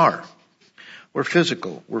what we are. We're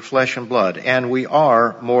physical, we're flesh and blood, and we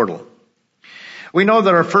are mortal. We know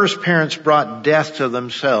that our first parents brought death to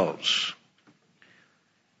themselves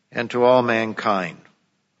and to all mankind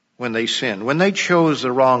when they sinned, when they chose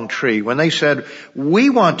the wrong tree, when they said, we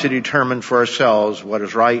want to determine for ourselves what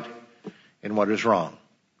is right and what is wrong.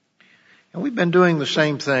 And we've been doing the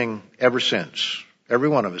same thing ever since, every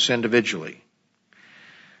one of us individually.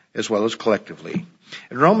 as well as collectively.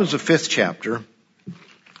 In Romans, the 5th chapter,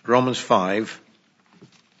 Romans 5,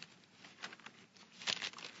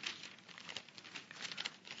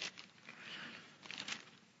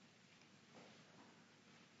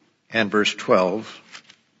 and verse 12,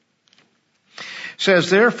 says,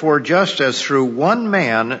 therefore, just as through one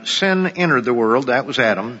man sin entered the world, that was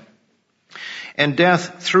Adam, and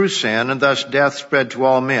death through sin, and thus death spread to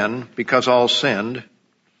all men, because all sinned.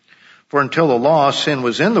 For until the law, sin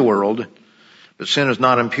was in the world, but sin is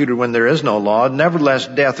not imputed when there is no law. Nevertheless,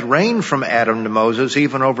 death reigned from Adam to Moses,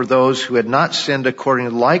 even over those who had not sinned according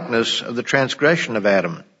to the likeness of the transgression of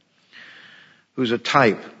Adam, who's a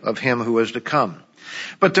type of him who is to come.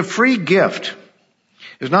 But the free gift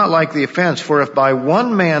is not like the offense, for if by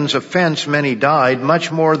one man's offense many died,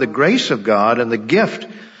 much more the grace of God and the gift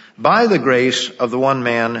by the grace of the one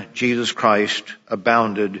man, Jesus Christ,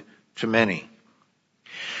 abounded to many.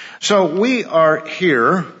 So we are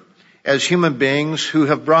here as human beings who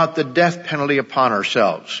have brought the death penalty upon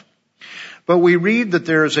ourselves. But we read that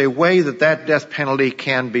there is a way that that death penalty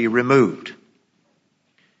can be removed.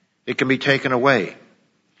 It can be taken away.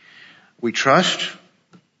 We trust,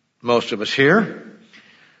 most of us here,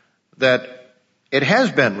 that it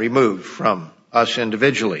has been removed from us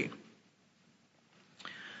individually.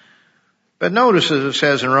 But notice, as it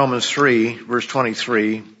says in Romans 3, verse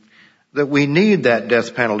 23, that we need that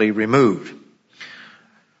death penalty removed.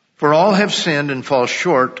 For all have sinned and fall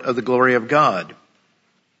short of the glory of God,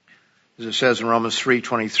 as it says in Romans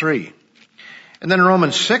 3:23. And then in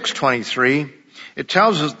Romans 6:23, it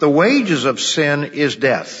tells us the wages of sin is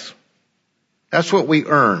death. That's what we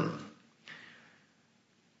earn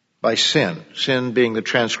by sin. Sin being the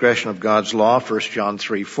transgression of God's law, 1 John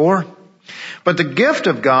 3:4. But the gift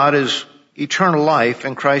of God is eternal life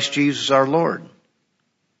in Christ Jesus our Lord.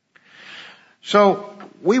 So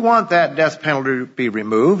we want that death penalty to be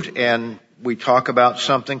removed, and we talk about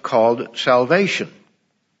something called salvation.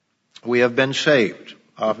 We have been saved.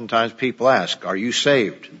 Oftentimes people ask, are you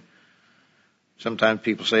saved? Sometimes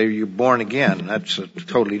people say, are you born again? That's a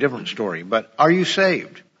totally different story. But are you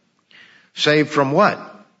saved? Saved from what?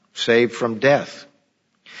 Saved from death.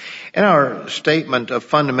 In our statement of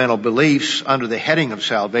fundamental beliefs under the heading of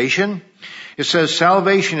salvation, it says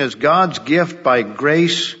salvation is God's gift by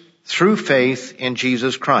grace through faith in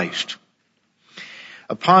Jesus Christ.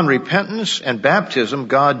 Upon repentance and baptism,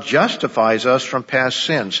 God justifies us from past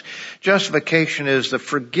sins. Justification is the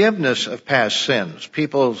forgiveness of past sins.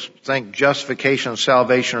 People think justification and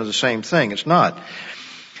salvation are the same thing. It's not.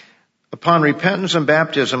 Upon repentance and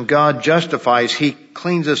baptism, God justifies. He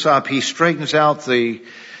cleans us up. He straightens out He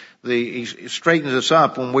straightens us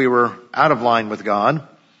up when we were out of line with God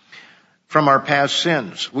from our past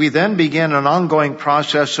sins. We then begin an ongoing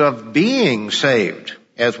process of being saved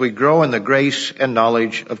as we grow in the grace and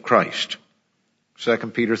knowledge of Christ.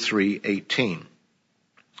 2 Peter 3:18.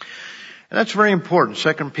 And that's very important.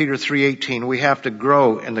 2 Peter 3:18, we have to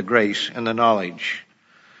grow in the grace and the knowledge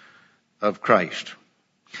of Christ.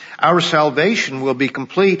 Our salvation will be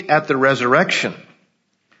complete at the resurrection.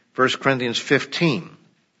 1 Corinthians 15.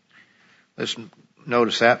 Let's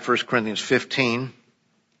notice that, 1 Corinthians 15,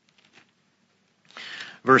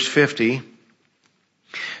 verse 50.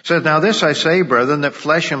 Says, now this I say, brethren, that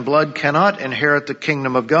flesh and blood cannot inherit the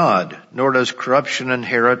kingdom of God, nor does corruption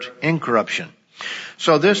inherit incorruption.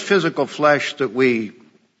 So this physical flesh that we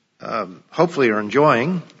hopefully are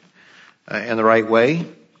enjoying in the right way,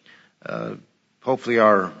 hopefully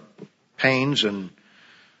our pains and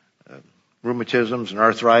rheumatisms and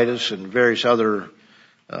arthritis and various other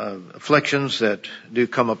afflictions that do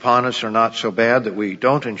come upon us are not so bad that we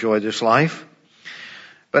don't enjoy this life.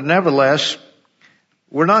 But nevertheless,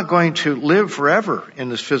 we're not going to live forever in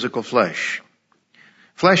this physical flesh.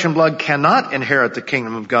 Flesh and blood cannot inherit the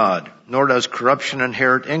kingdom of God, nor does corruption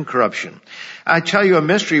inherit incorruption. I tell you a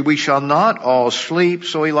mystery, we shall not all sleep,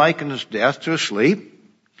 so he likens death to a sleep.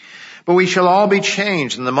 But we shall all be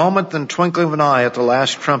changed in the moment and twinkling of an eye at the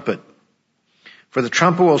last trumpet. For the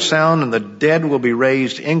trumpet will sound and the dead will be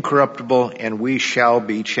raised incorruptible and we shall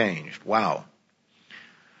be changed. Wow.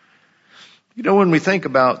 You know, when we think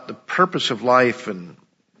about the purpose of life and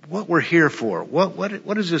what we're here for,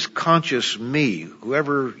 what is this conscious me,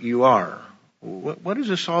 whoever you are? What is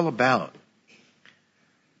this all about?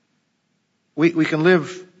 We can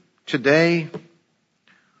live today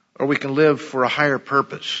or we can live for a higher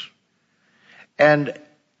purpose. And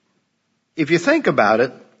if you think about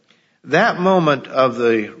it, that moment of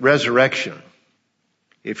the resurrection,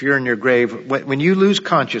 if you're in your grave, when you lose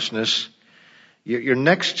consciousness, your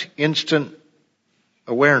next instant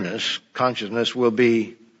awareness, consciousness, will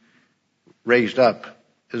be raised up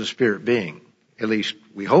as a spirit being. At least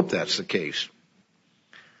we hope that's the case.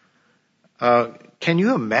 Can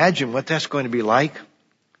you imagine what that's going to be like?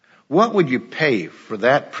 What would you pay for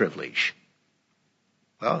that privilege?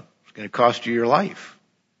 Well, it's going to cost you your life.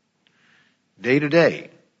 Day to day.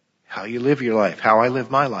 How you live your life. How I live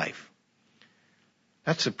my life.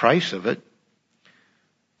 That's the price of it.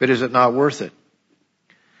 But is it not worth it?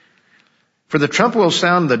 For the trumpet will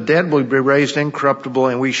sound, the dead will be raised incorruptible,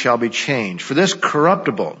 and we shall be changed. For this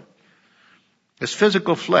corruptible, this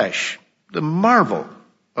physical flesh, the marvel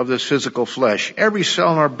of this physical flesh, every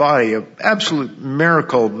cell in our body, an absolute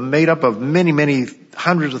miracle made up of many, many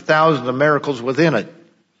hundreds of thousands of miracles within it.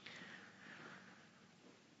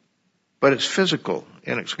 But it's physical,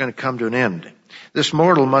 and it's going to come to an end. This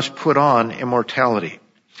mortal must put on immortality.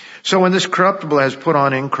 So when this corruptible has put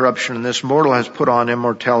on incorruption, and this mortal has put on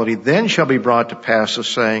immortality, then shall be brought to pass the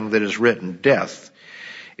saying that is written, death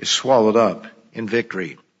is swallowed up in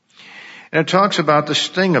victory. And it talks about the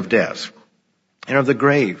sting of death and of the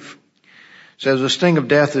grave. It says the sting of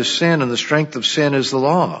death is sin, and the strength of sin is the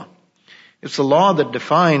law. It's the law that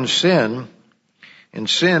defines sin, and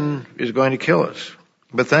sin is going to kill us.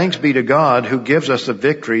 But thanks be to God who gives us the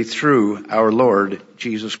victory through our Lord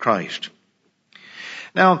Jesus Christ.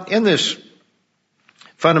 Now, in this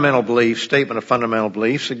fundamental belief, statement of fundamental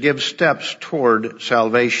beliefs, it gives steps toward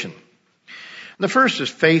salvation. The first is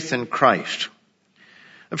faith in Christ.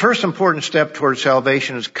 The first important step toward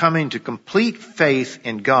salvation is coming to complete faith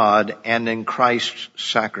in God and in Christ's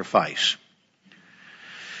sacrifice.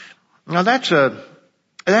 Now that's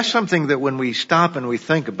something that when we stop and we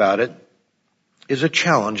think about it is a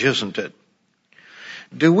challenge, isn't it?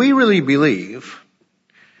 Do we really believe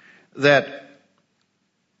that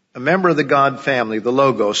a member of the God family, the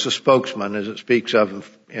Logos, the spokesman, as it speaks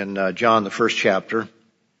of in John, the first chapter,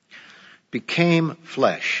 became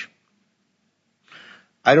flesh?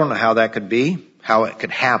 I don't know how that could be, how it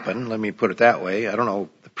could happen. Let me put it that way. I don't know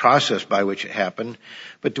the process by which it happened.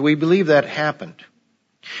 But do we believe that happened?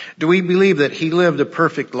 Do we believe that he lived a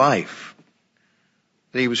perfect life?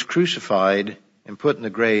 That he was crucified and put in the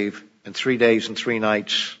grave, and 3 days and 3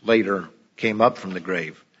 nights later came up from the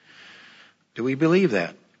grave? Do we believe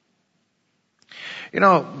that? You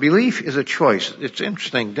know, belief is a choice. It's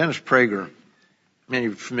interesting. Dennis Prager, many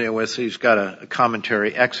of you are familiar with, he's got a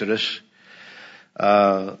commentary, Exodus,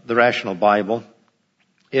 the Rational Bible.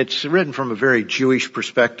 It's written from a very Jewish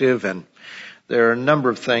perspective, and there are a number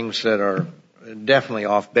of things that are definitely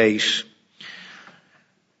off base.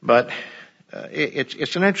 But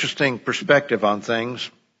it's an interesting perspective on things.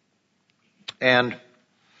 And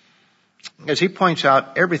as he points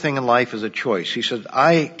out, everything in life is a choice. He says,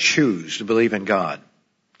 I choose to believe in God.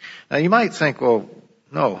 Now you might think, well,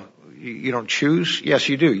 no, you don't choose. Yes,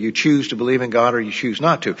 you do. You choose to believe in God or you choose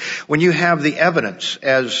not to. When you have the evidence,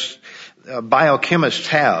 as biochemists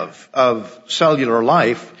have, of cellular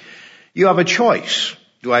life, you have a choice.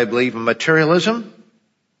 Do I believe in materialism?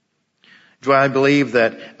 Do I believe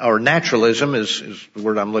that, or naturalism is the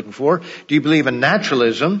word I'm looking for. Do you believe in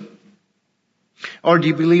naturalism? Or do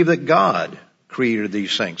you believe that God created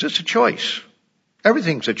these things? It's a choice.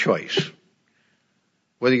 Everything's a choice.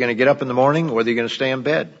 Whether you're going to get up in the morning, or whether you're going to stay in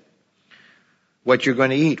bed. What you're going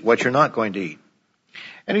to eat, what you're not going to eat.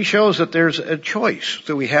 And he shows that there's a choice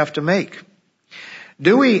that we have to make.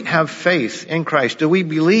 Do we have faith in Christ? Do we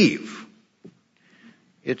believe?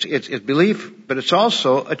 It's belief, but it's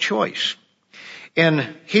also a choice.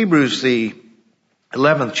 In Hebrews, the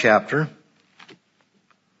 11th chapter,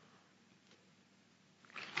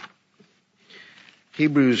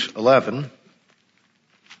 Hebrews 11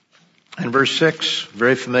 and verse 6,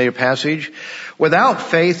 very familiar passage. Without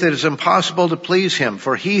faith it is impossible to please him,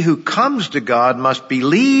 for he who comes to God must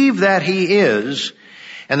believe that he is,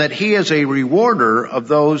 and that he is a rewarder of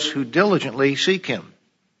those who diligently seek him.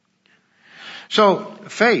 So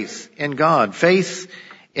faith in God, faith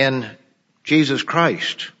in Jesus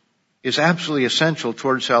Christ is absolutely essential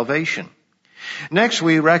towards salvation. Next,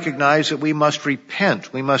 we recognize that we must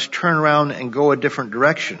repent. We must turn around and go a different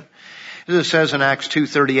direction. As it says in Acts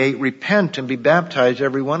 2:38, repent and be baptized,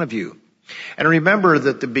 every one of you. And remember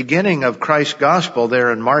that the beginning of Christ's gospel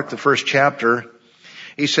there in Mark, the first chapter,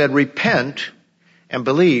 he said, repent and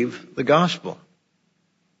believe the gospel.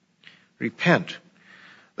 Repent.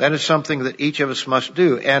 That is something that each of us must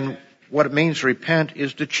do. And what it means to repent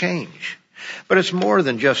is to change. But it's more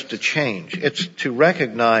than just to change. It's to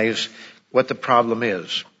recognize what the problem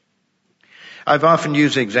is. I've often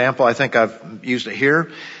used the example, I think I've used it here,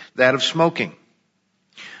 that of smoking.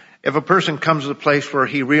 If a person comes to the place where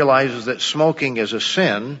he realizes that smoking is a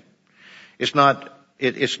sin, it's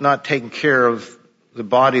not taking care of the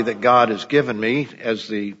body that God has given me as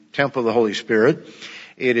the temple of the Holy Spirit.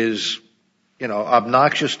 It is,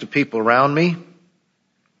 obnoxious to people around me.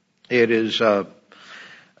 It is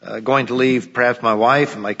going to leave perhaps my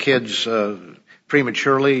wife and my kids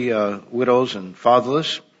prematurely widows and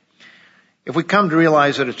fatherless. If we come to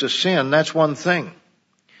realize that it's a sin, that's one thing.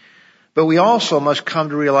 But we also must come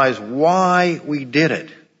to realize why we did it.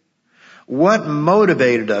 What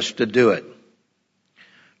motivated us to do it?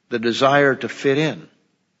 The desire to fit in,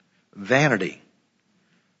 vanity,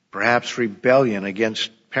 perhaps rebellion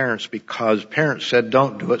against parents because parents said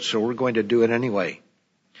don't do it, so we're going to do it anyway.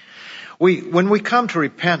 When we come to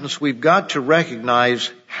repentance, we've got to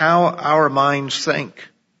recognize how our minds think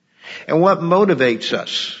and what motivates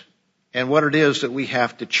us and what it is that we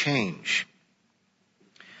have to change.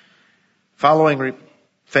 Following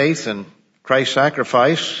faith and Christ's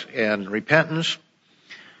sacrifice and repentance,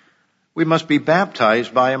 we must be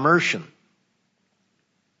baptized by immersion.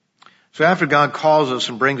 So after God calls us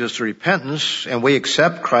and brings us to repentance and we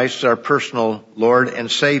accept Christ as our personal Lord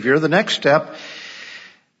and Savior, the next step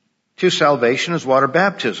to salvation is water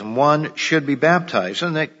baptism. One should be baptized.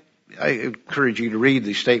 And I encourage you to read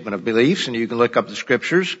the statement of beliefs and you can look up the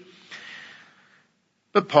scriptures.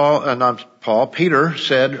 But Peter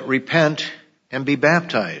said, repent and be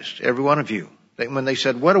baptized, every one of you. When they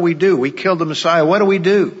said, what do we do? We killed the Messiah. What do we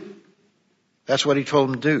do? That's what he told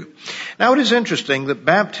them to do. Now it is interesting that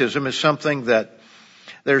baptism is something that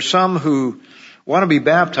there's some who want to be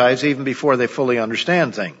baptized even before they fully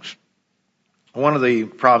understand things. One of the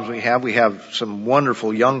problems we have some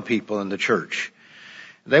wonderful young people in the church.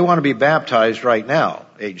 They want to be baptized right now,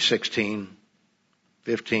 age 16,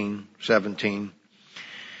 15, 17.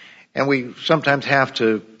 And we sometimes have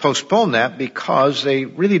to postpone that because they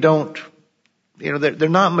really don't, they're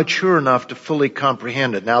not mature enough to fully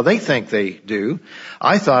comprehend it. Now they think they do.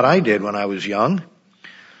 I thought I did when I was young.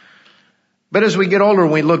 But as we get older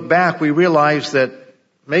and we look back, we realize that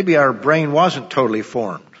maybe our brain wasn't totally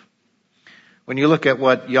formed. When you look at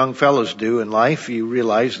what young fellows do in life, you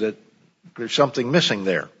realize that there's something missing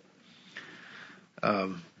there.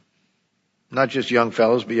 Not just young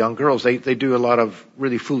fellows, but young girls. They do a lot of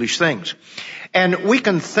really foolish things. And we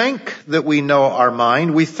can think that we know our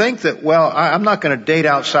mind. We think that, I'm not going to date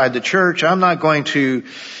outside the church. I'm not going to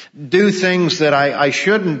do things that I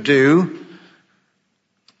shouldn't do.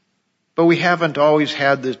 But we haven't always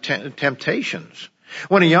had the temptations.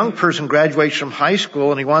 When a young person graduates from high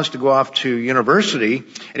school and he wants to go off to university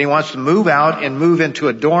and he wants to move out and move into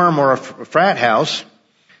a dorm or a frat house,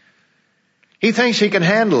 he thinks he can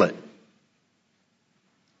handle it.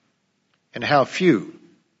 And how few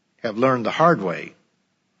have learned the hard way.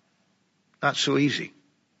 Not so easy.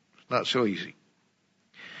 Not so easy.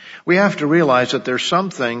 We have to realize that there's some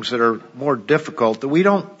things that are more difficult that we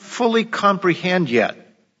don't fully comprehend yet.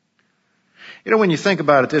 When you think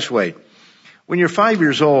about it this way, when you're 5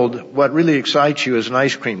 years old, what really excites you is an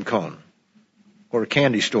ice cream cone or a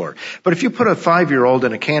candy store. But if you put a 5-year-old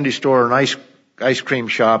in a candy store or an ice cream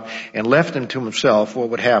shop and left him to himself,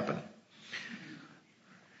 what would happen?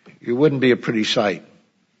 It wouldn't be a pretty sight.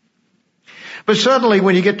 But suddenly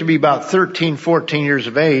when you get to be about 13, 14 years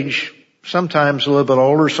of age, sometimes a little bit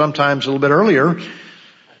older, sometimes a little bit earlier,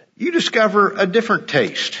 you discover a different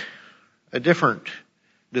taste, a different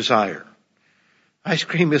desire. Ice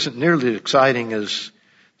cream isn't nearly as exciting as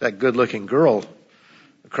that good-looking girl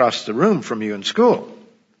across the room from you in school.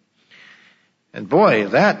 And boy,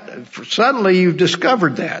 suddenly you've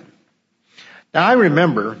discovered that. Now I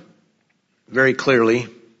remember very clearly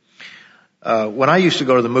when I used to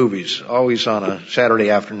go to the movies, always on a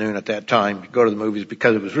Saturday afternoon at that time, go to the movies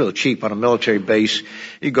because it was really cheap on a military base.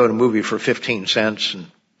 You go to a movie for 15 cents, and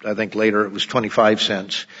I think later it was 25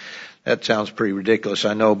 cents. That sounds pretty ridiculous,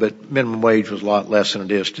 I know, but minimum wage was a lot less than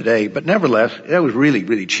it is today. But nevertheless, that was really,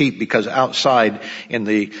 really cheap because outside in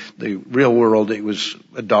the real world it was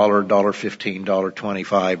 $1, $1.15,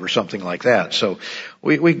 $1.25 or something like that. So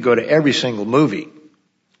we could go to every single movie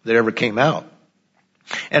that ever came out.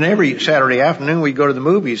 And every Saturday afternoon we'd go to the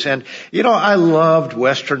movies. And, I loved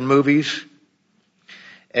Western movies.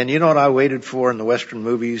 And you know what I waited for in the Western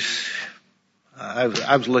movies?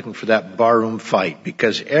 I was looking for that barroom fight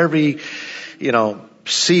because every,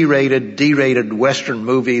 C-rated, D-rated Western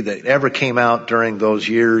movie that ever came out during those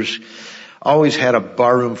years always had a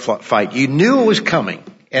barroom fight. You knew it was coming.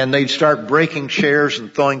 And they'd start breaking chairs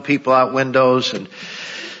and throwing people out windows. And,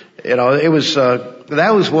 it was,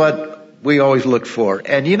 that was what we always looked for.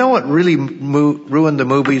 And you know what really ruined the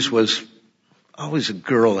movies was always a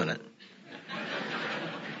girl in it.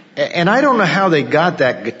 And I don't know how they got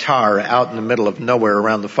that guitar out in the middle of nowhere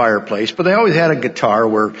around the fireplace, but they always had a guitar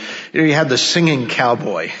where you had the singing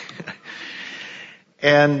cowboy.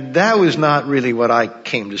 And that was not really what I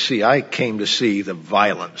came to see. I came to see the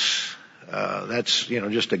violence. That's,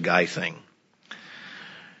 just a guy thing.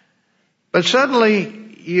 But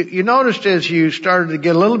suddenly, you noticed as you started to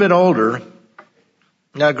get a little bit older,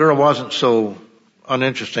 that girl wasn't so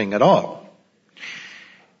uninteresting at all.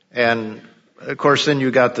 And of course, then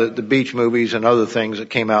you got the beach movies and other things that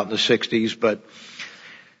came out in the 60s, but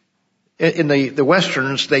in the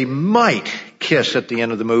westerns, they might kiss at the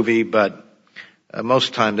end of the movie, but most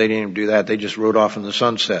of the time they didn't even do that. They just rode off in the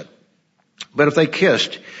sunset. But if they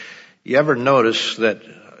kissed, you ever notice that,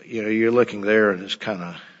 you're looking there and it's kind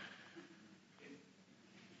of,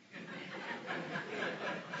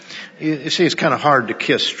 you see, it's kind of hard to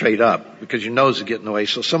kiss straight up because your nose is getting in the way,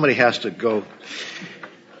 so somebody has to go.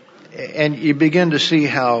 And you begin to see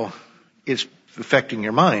how it's affecting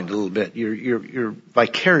your mind a little bit. You're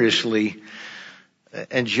vicariously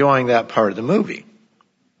enjoying that part of the movie.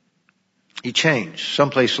 You change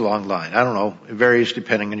someplace along the line. I don't know. It varies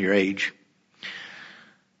depending on your age.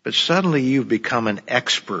 But suddenly you've become an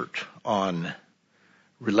expert on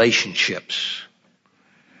relationships.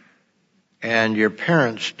 And your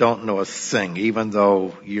parents don't know a thing, even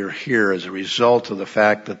though you're here as a result of the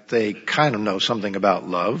fact that they kind of know something about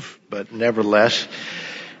love, but nevertheless,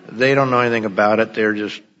 they don't know anything about it. They're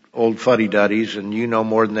just old fuddy-duddies, and you know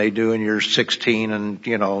more than they do, and you're 16, and,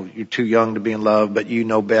 you're too young to be in love, but you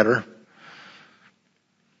know better.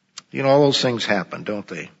 All those things happen, don't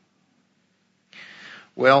they?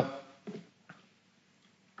 Well,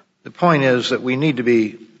 the point is that we need to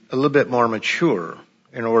be a little bit more mature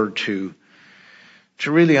in order to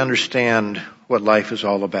really understand what life is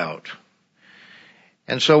all about.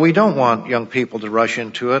 And so we don't want young people to rush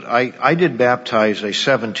into it. I did baptize a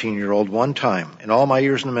 17-year-old one time. In all my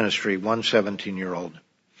years in the ministry, one 17-year-old.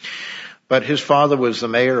 But his father was the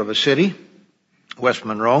mayor of a city, West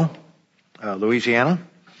Monroe, Louisiana.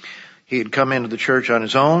 He had come into the church on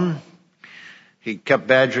his own. He kept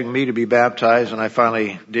badgering me to be baptized, and I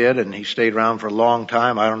finally did, and he stayed around for a long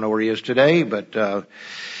time. I don't know where he is today, but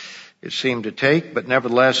it seemed to take. But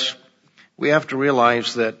nevertheless, we have to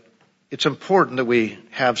realize that it's important that we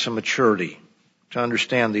have some maturity to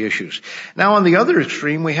understand the issues. Now, on the other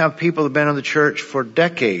extreme, we have people who have been in the church for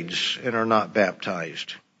decades and are not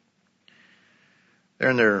baptized. They're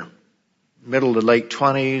in their middle to late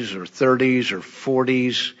 20s or 30s or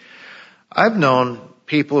 40s. I've known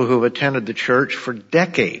people who have attended the church for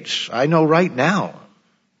decades. I know right now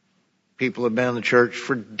people have been in the church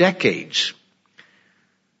for decades.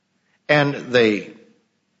 And they,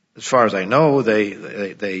 as far as I know, they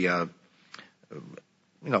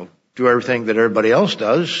do everything that everybody else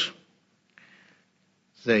does.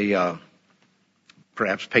 They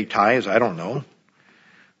perhaps pay tithes, I don't know.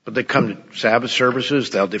 But they come to Sabbath services,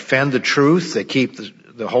 they'll defend the truth, they keep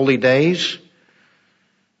the holy days.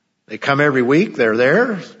 They come every week, they're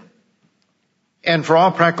there. And for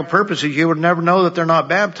all practical purposes, you would never know that they're not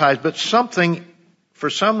baptized, but for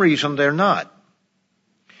some reason, they're not.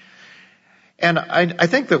 And I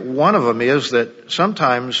think that one of them is that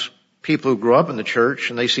sometimes people who grow up in the church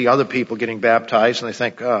and they see other people getting baptized and they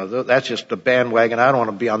think, oh, that's just a bandwagon. I don't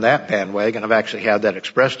want to be on that bandwagon. I've actually had that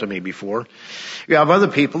expressed to me before. You have other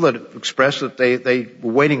people that express that they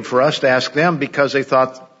were waiting for us to ask them because they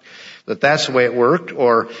thought that that's the way it worked,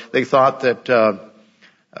 or they thought that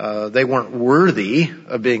they weren't worthy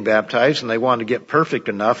of being baptized and they wanted to get perfect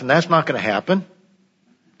enough, and that's not going to happen.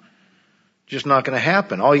 Just not going to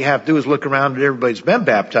happen. All you have to do is look around at everybody's been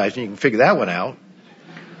baptized and you can figure that one out.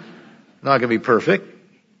 Not going to be perfect.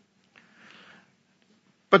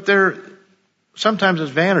 But sometimes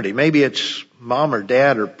it's vanity. Maybe it's mom or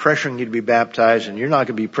dad are pressuring you to be baptized and you're not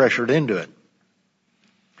going to be pressured into it.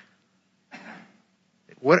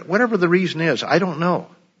 Whatever the reason is, I don't know.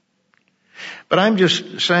 But I'm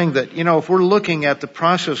just saying that, if we're looking at the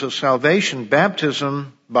process of salvation,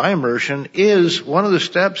 baptism by immersion is one of the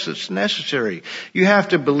steps that's necessary. You have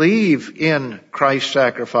to believe in Christ's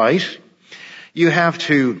sacrifice. You have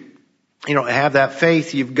to, have that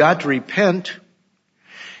faith. You've got to repent.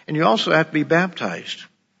 And you also have to be baptized.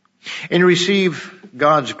 And you receive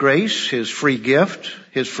God's grace, His free gift,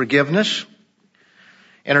 His forgiveness.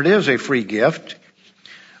 And it is a free gift.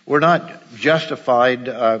 We're not justified,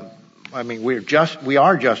 we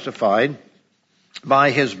are justified by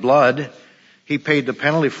His blood. He paid the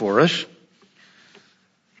penalty for us.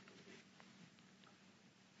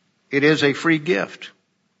 It is a free gift,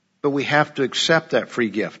 but we have to accept that free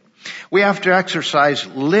gift. We have to exercise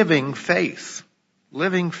living faith.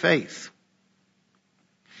 Living faith.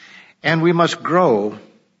 And we must grow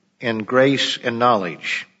in grace and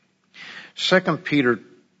knowledge. 2 Peter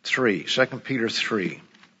 3,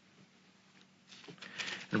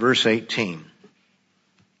 in verse 18.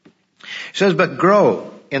 It says, but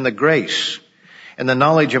grow in the grace and the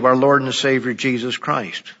knowledge of our Lord and Savior Jesus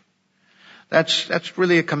Christ. That's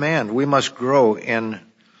really a command. We must grow in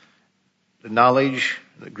the knowledge,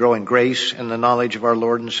 grow in grace and the knowledge of our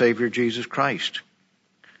Lord and Savior Jesus Christ.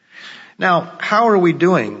 Now, how are we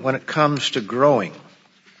doing when it comes to growing?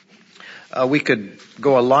 We could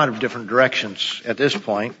go a lot of different directions at this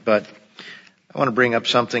point, but I want to bring up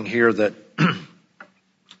something here that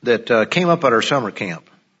that came up at our summer camp.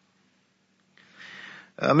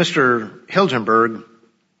 Mr. Hilgenberg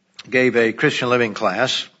gave a Christian living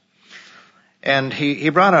class, and he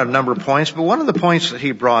brought out a number of points, but one of the points that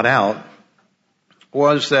he brought out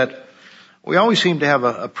was that we always seem to have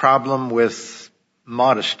a problem with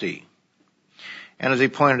modesty. And as he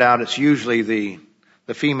pointed out, it's usually the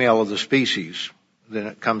female of the species when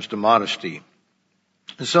it comes to modesty.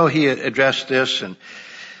 And so he addressed this in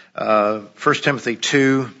 1 Timothy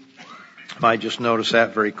 2. I might just notice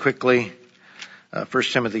that very quickly. 1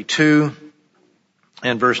 Timothy 2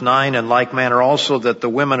 and verse 9, in like manner also that the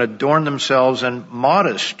women adorn themselves in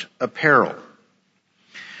modest apparel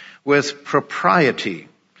with propriety.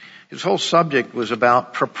 His whole subject was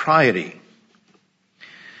about propriety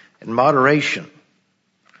and moderation.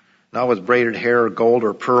 Not with braided hair or gold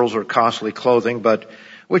or pearls or costly clothing, but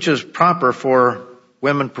which is proper for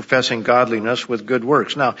women professing godliness with good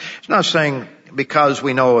works. Now, it's not saying because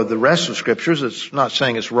we know of the rest of scriptures, it's not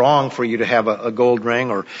saying it's wrong for you to have a gold ring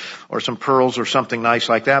or some pearls or something nice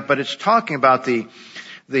like that, but it's talking about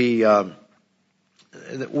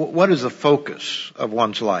what is the focus of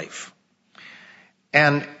one's life.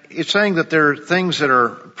 And it's saying that there are things that are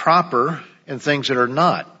proper and things that are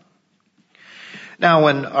not. Now,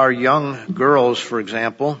 when our young girls, for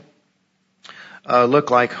example,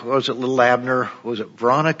 look like, what was it, little Abner? Was it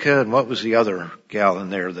Veronica? And what was the other gal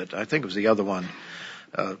in there that, I think it was the other one.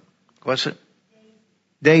 What's it?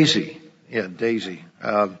 Daisy. Yeah, Daisy.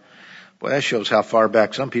 Boy, that shows how far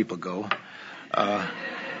back some people go.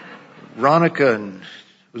 Veronica and,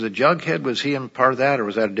 was it Jughead? Was he in part of that, or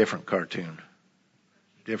was that a different cartoon?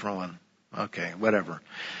 Different one. Okay, whatever.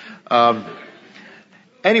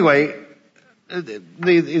 Anyway,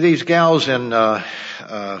 these gals in,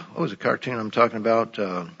 what was the cartoon I'm talking about?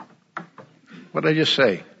 What did I just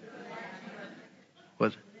say?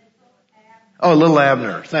 What? Oh, Little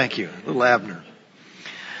Abner. Thank you. Little Abner.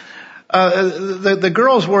 The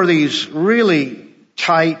girls wore these really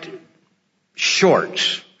tight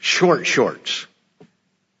shorts, short shorts.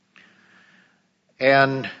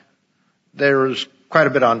 And there was quite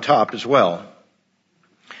a bit on top as well.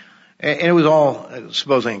 And it was all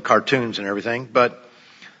supposedly in cartoons and everything, but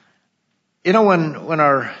you know, when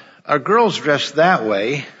our girls dress that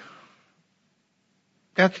way,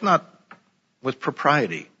 that's not with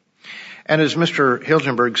propriety. And as Mr.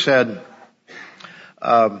 Hilgenberg said,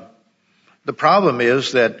 the problem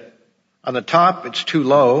is that on the top it's too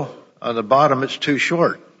low, on the bottom it's too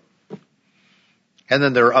short. And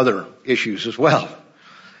then there are other issues as well.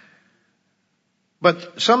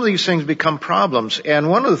 But some of these things become problems. And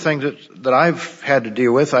one of the things that I've had to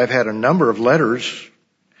deal with, I've had a number of letters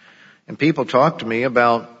and people talk to me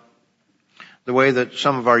about the way that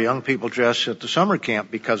some of our young people dress at the summer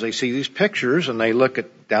camp, because they see these pictures and they look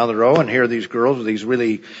at down the row and hear these girls with these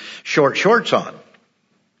really short shorts on.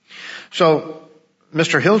 So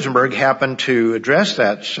Mr. Hilgenberg happened to address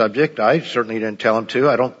that subject. I certainly didn't tell him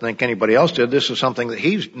to. I don't think anybody else did. This is something that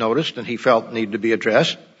he's noticed and he felt needed to be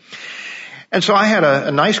addressed. And so I had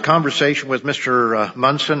a nice conversation with Mr.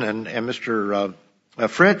 Munson and Mr.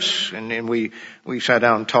 Fritz, and we sat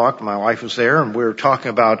down and talked. My wife was there, and we were talking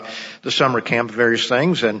about the summer camp, various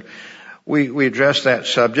things, and we addressed that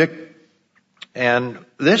subject. And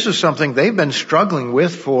this is something they've been struggling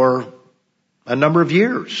with for a number of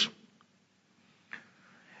years.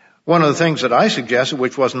 One of the things that I suggested,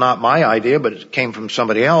 which was not my idea, but it came from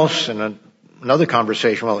somebody else in another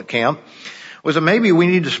conversation while at camp, was that maybe we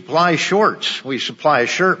need to supply shorts. We supply a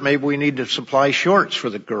shirt, maybe we need to supply shorts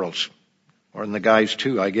for the girls. Or in the guys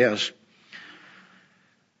too, I guess.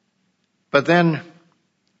 But then,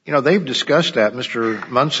 you know, they've discussed that. Mr.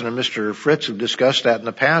 Munson and Mr. Fritz have discussed that in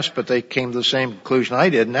the past, but they came to the same conclusion I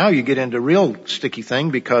did. Now you get into a real sticky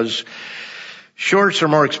thing because shorts are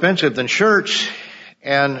more expensive than shirts,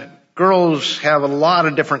 and girls have a lot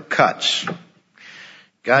of different cuts.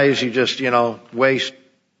 Guys, you just, you know, waist,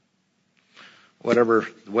 whatever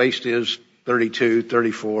the waist is, 32,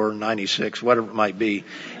 34, 96, whatever it might be.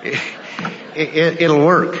 It'll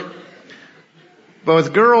work. But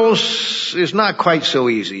with girls, it's not quite so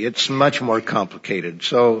easy. It's much more complicated.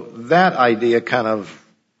 So that idea kind of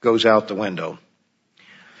goes out the window.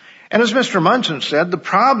 And as Mr. Munson said, the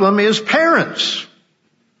problem is parents.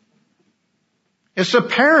 It's the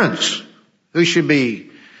parents who should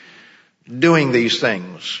be doing these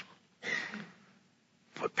things.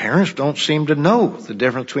 But parents don't seem to know the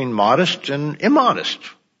difference between modest and immodest.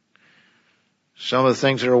 Some of the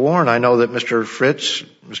things that are worn, I know that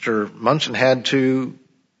Mr. Munson had to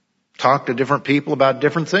talk to different people about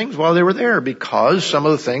different things while they were there because some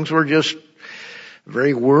of the things were just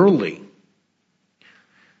very worldly.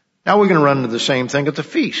 Now we're going to run into the same thing at the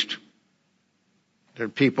feast. There are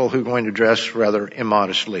people who are going to dress rather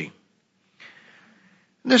immodestly.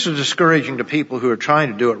 This is discouraging to people who are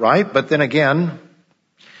trying to do it right, but then again,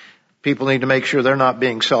 people need to make sure they're not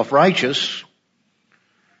being self-righteous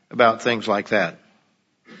about things like that.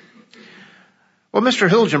 Well, Mr.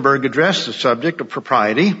 Hilgenberg addressed the subject of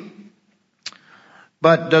propriety,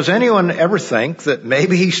 but does anyone ever think that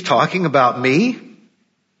maybe he's talking about me?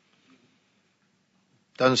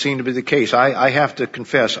 Doesn't seem to be the case. I have to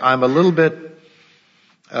confess, I'm a little bit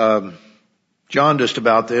jaundiced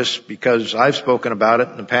about this because I've spoken about it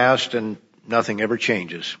in the past and nothing ever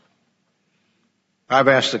changes. I've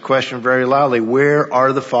asked the question very loudly, where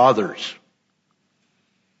are the fathers?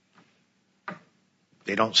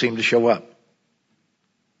 They don't seem to show up.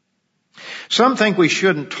 Some think we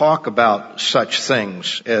shouldn't talk about such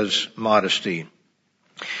things as modesty.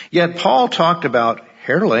 Yet Paul talked about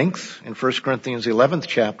hair length in 1 Corinthians 11th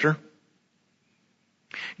chapter.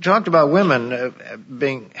 He talked about women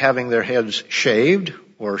having their heads shaved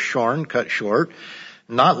or shorn, cut short,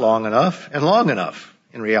 not long enough and long enough.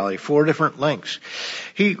 In reality, 4 different lengths.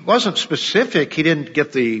 He wasn't specific. He didn't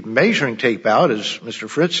get the measuring tape out, as Mr.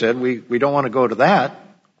 Fritz said. We don't want to go to that,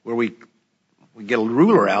 where we get a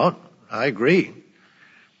ruler out. I agree.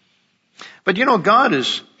 But you know, God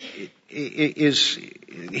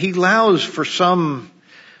He allows for some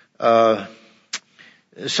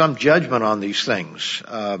judgment on these things.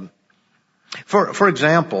 For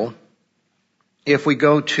example, if we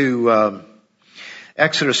go to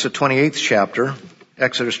Exodus, the 28th chapter,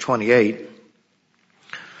 Exodus 28,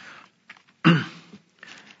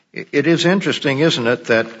 it is interesting, isn't it,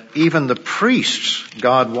 that even the priests,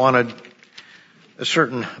 God wanted a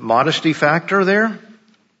certain modesty factor there.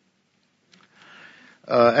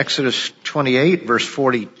 Exodus 28, verse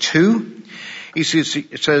 42,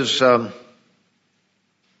 it says,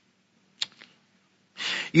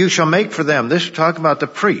 you shall make for them, this is talking about the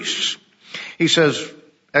priests. He says,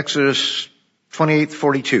 Exodus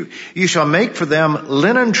 28:42. You shall make for them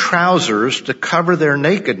linen trousers to cover their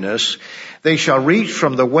nakedness. They shall reach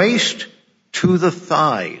from the waist to the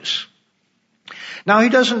thighs. Now he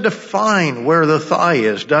doesn't define where the thigh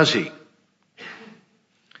is, does he?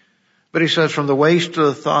 But he says from the waist to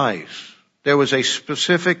the thighs. There was a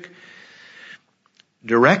specific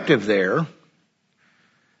directive there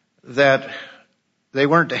that they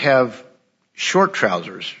weren't to have short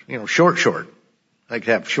trousers, short. They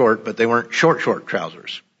could have short, but they weren't short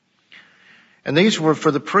trousers. And these were for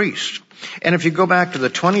the priests. And if you go back to the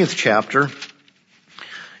 20th chapter,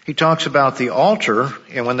 he talks about the altar,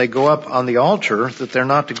 and when they go up on the altar, that they're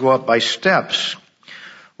not to go up by steps.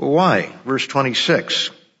 Well, why? Verse 26.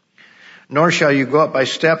 Nor shall you go up by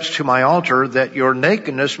steps to my altar, that your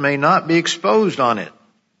nakedness may not be exposed on it.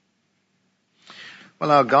 Well,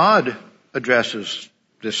 now God addresses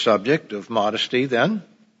this subject of modesty then.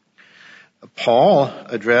 Paul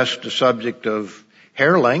addressed the subject of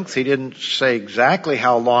hair length. He didn't say exactly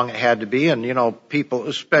how long it had to be. And, people,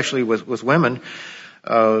 especially with women,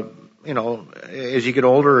 as you get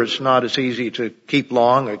older, it's not as easy to keep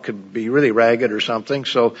long. It could be really ragged or something.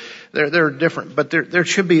 So they're different. But there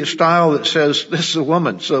should be a style that says, this is a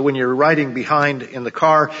woman. So when you're riding behind in the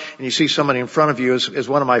car and you see somebody in front of you, as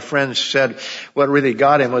one of my friends said, what really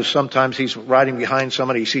got him was sometimes he's riding behind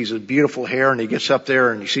somebody, he sees his beautiful hair and he gets up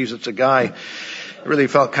there and he sees it's a guy. I really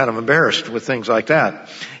felt kind of embarrassed with things like that.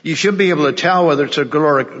 You should be able to tell whether it's a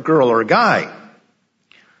girl or a guy.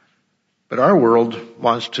 But our world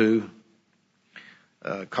wants to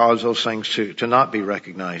cause those things to not be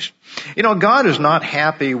recognized. God is not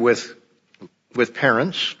happy with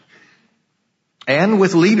parents and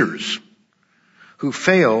with leaders who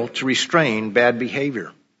fail to restrain bad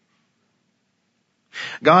behavior.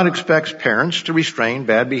 God expects parents to restrain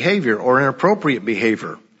bad behavior or inappropriate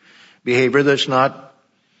behavior that's not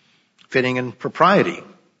fitting in propriety.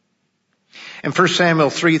 In 1 Samuel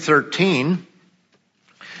 3:13,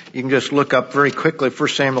 you can just look up very quickly 1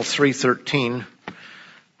 Samuel 3:13.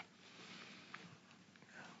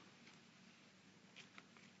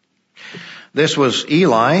 This was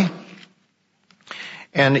Eli.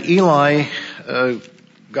 And Eli,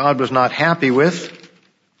 God was not happy with.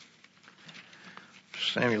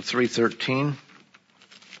 Samuel 3:13.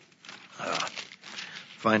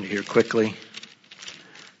 Find it here quickly.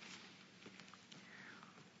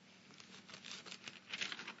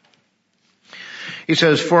 He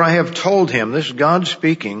says, for I have told him, this is God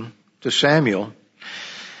speaking to Samuel.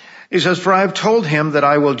 He says, for I have told him that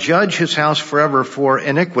I will judge his house forever for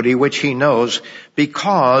iniquity, which he knows,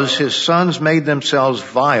 because his sons made themselves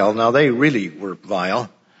vile. Now they really were vile.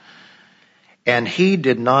 And he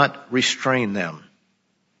did not restrain them.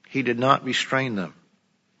 He did not restrain them.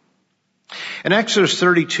 In Exodus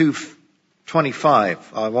 32:25,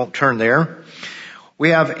 I won't turn there,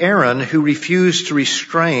 we have Aaron who refused to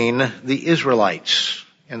restrain the Israelites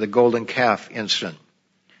in the golden calf incident.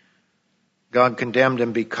 God condemned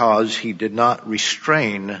him because he did not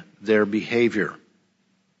restrain their behavior.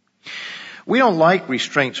 We don't like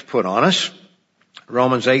restraints put on us.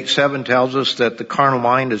 Romans 8:7 tells us that the carnal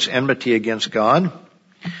mind is enmity against God.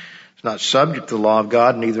 It's not subject to the law of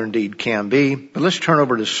God, neither indeed can be. But let's turn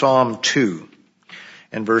over to Psalm 2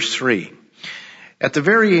 and verse 3. At the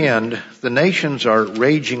very end, the nations are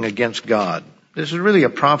raging against God. This is really a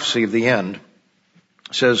prophecy of the end.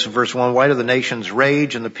 It says in verse 1, why do the nations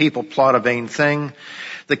rage and the people plot a vain thing?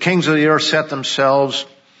 The kings of the earth set themselves,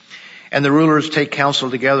 and the rulers take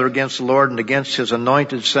counsel together against the Lord and against his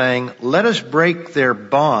anointed, saying, let us break their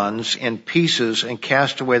bonds in pieces and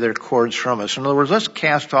cast away their cords from us. In other words, let's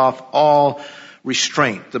cast off all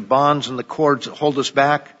restraint, the bonds and the cords that hold us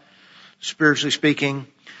back, spiritually speaking.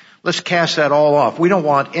 Let's cast that all off. We don't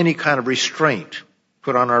want any kind of restraint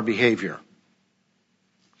put on our behavior.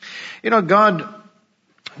 You know, God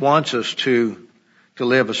wants us to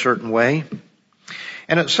live a certain way.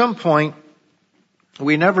 And at some point,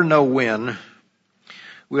 we never know when,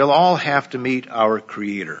 we'll all have to meet our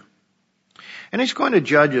Creator. And He's going to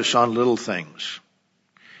judge us on little things.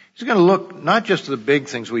 He's going to look not just at the big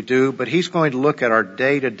things we do, but He's going to look at our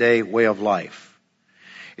day-to-day way of life.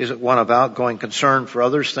 Is it one of outgoing concern for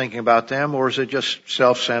others, thinking about them, or is it just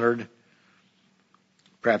self-centered,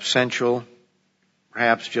 perhaps sensual,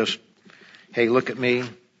 perhaps just, hey, look at me,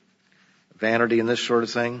 vanity and this sort of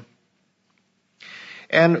thing?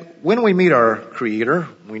 And when we meet our Creator,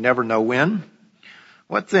 we never know when,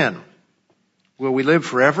 what then? Will we live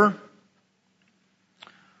forever?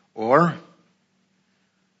 Or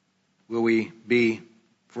will we be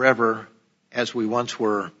forever as we once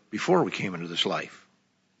were before we came into this life?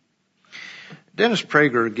 Dennis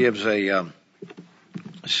Prager gives an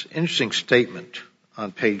interesting statement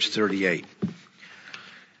on page 38.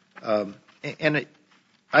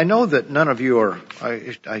 I know that none of you are,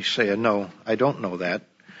 I say I know, I don't know that.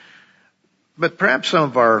 But perhaps some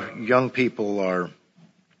of our young people are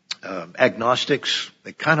agnostics.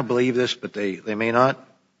 They kind of believe this, but they may not.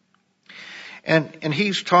 And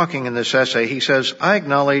he's talking in this essay, he says, I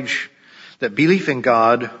acknowledge that belief in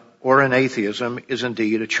God or in atheism is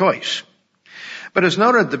indeed a choice. But as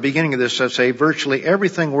noted at the beginning of this essay, virtually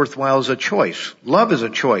everything worthwhile is a choice. Love is a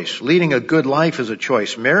choice. Leading a good life is a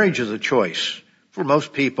choice. Marriage is a choice. For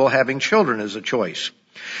most people, having children is a choice.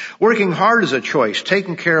 Working hard is a choice.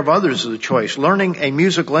 Taking care of others is a choice. Learning a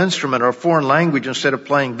musical instrument or a foreign language instead of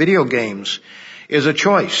playing video games is a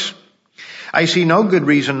choice. I see no good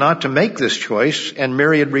reason not to make this choice and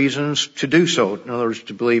myriad reasons to do so, in other words,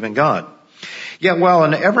 to believe in God. Yet while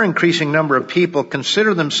an ever-increasing number of people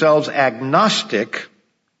consider themselves agnostic,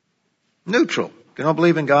 neutral, they don't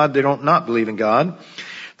believe in God, they don't not believe in God,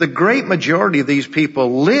 the great majority of these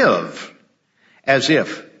people live as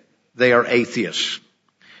if they are atheists,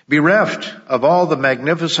 bereft of all the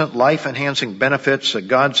magnificent life-enhancing benefits that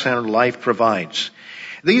God-centered life provides.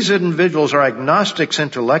 These individuals are agnostics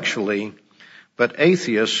intellectually, but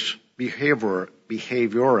atheists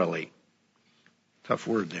behaviorally. Tough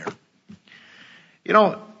word there. You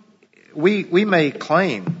know, we may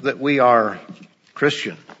claim that we are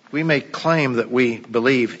Christian. We may claim that we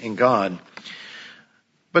believe in God.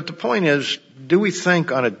 But the point is, do we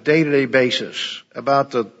think on a day-to-day basis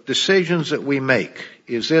about the decisions that we make?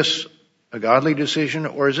 Is this a godly decision,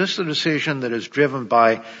 or is this a decision that is driven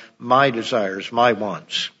by my desires, my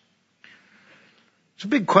wants? It's a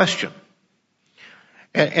big question.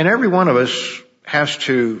 And every one of us has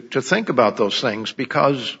to think about those things,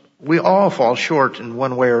 because we all fall short in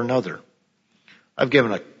one way or another. I've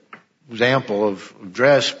given an example of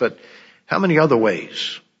dress, but how many other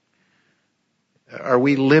ways are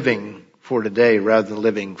we living for today rather than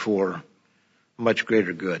living for much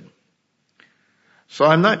greater good? So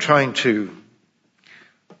I'm not trying to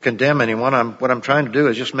condemn anyone. What I'm trying to do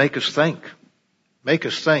is just make us think. Make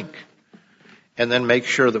us think. and then make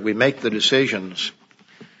sure that we make the decisions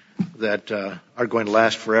that are going to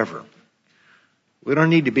last forever. We don't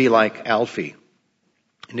need to be like Alfie,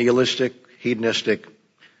 nihilistic, hedonistic,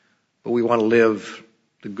 but we want to live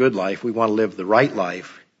the good life, we want to live the right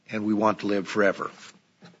life, and we want to live forever.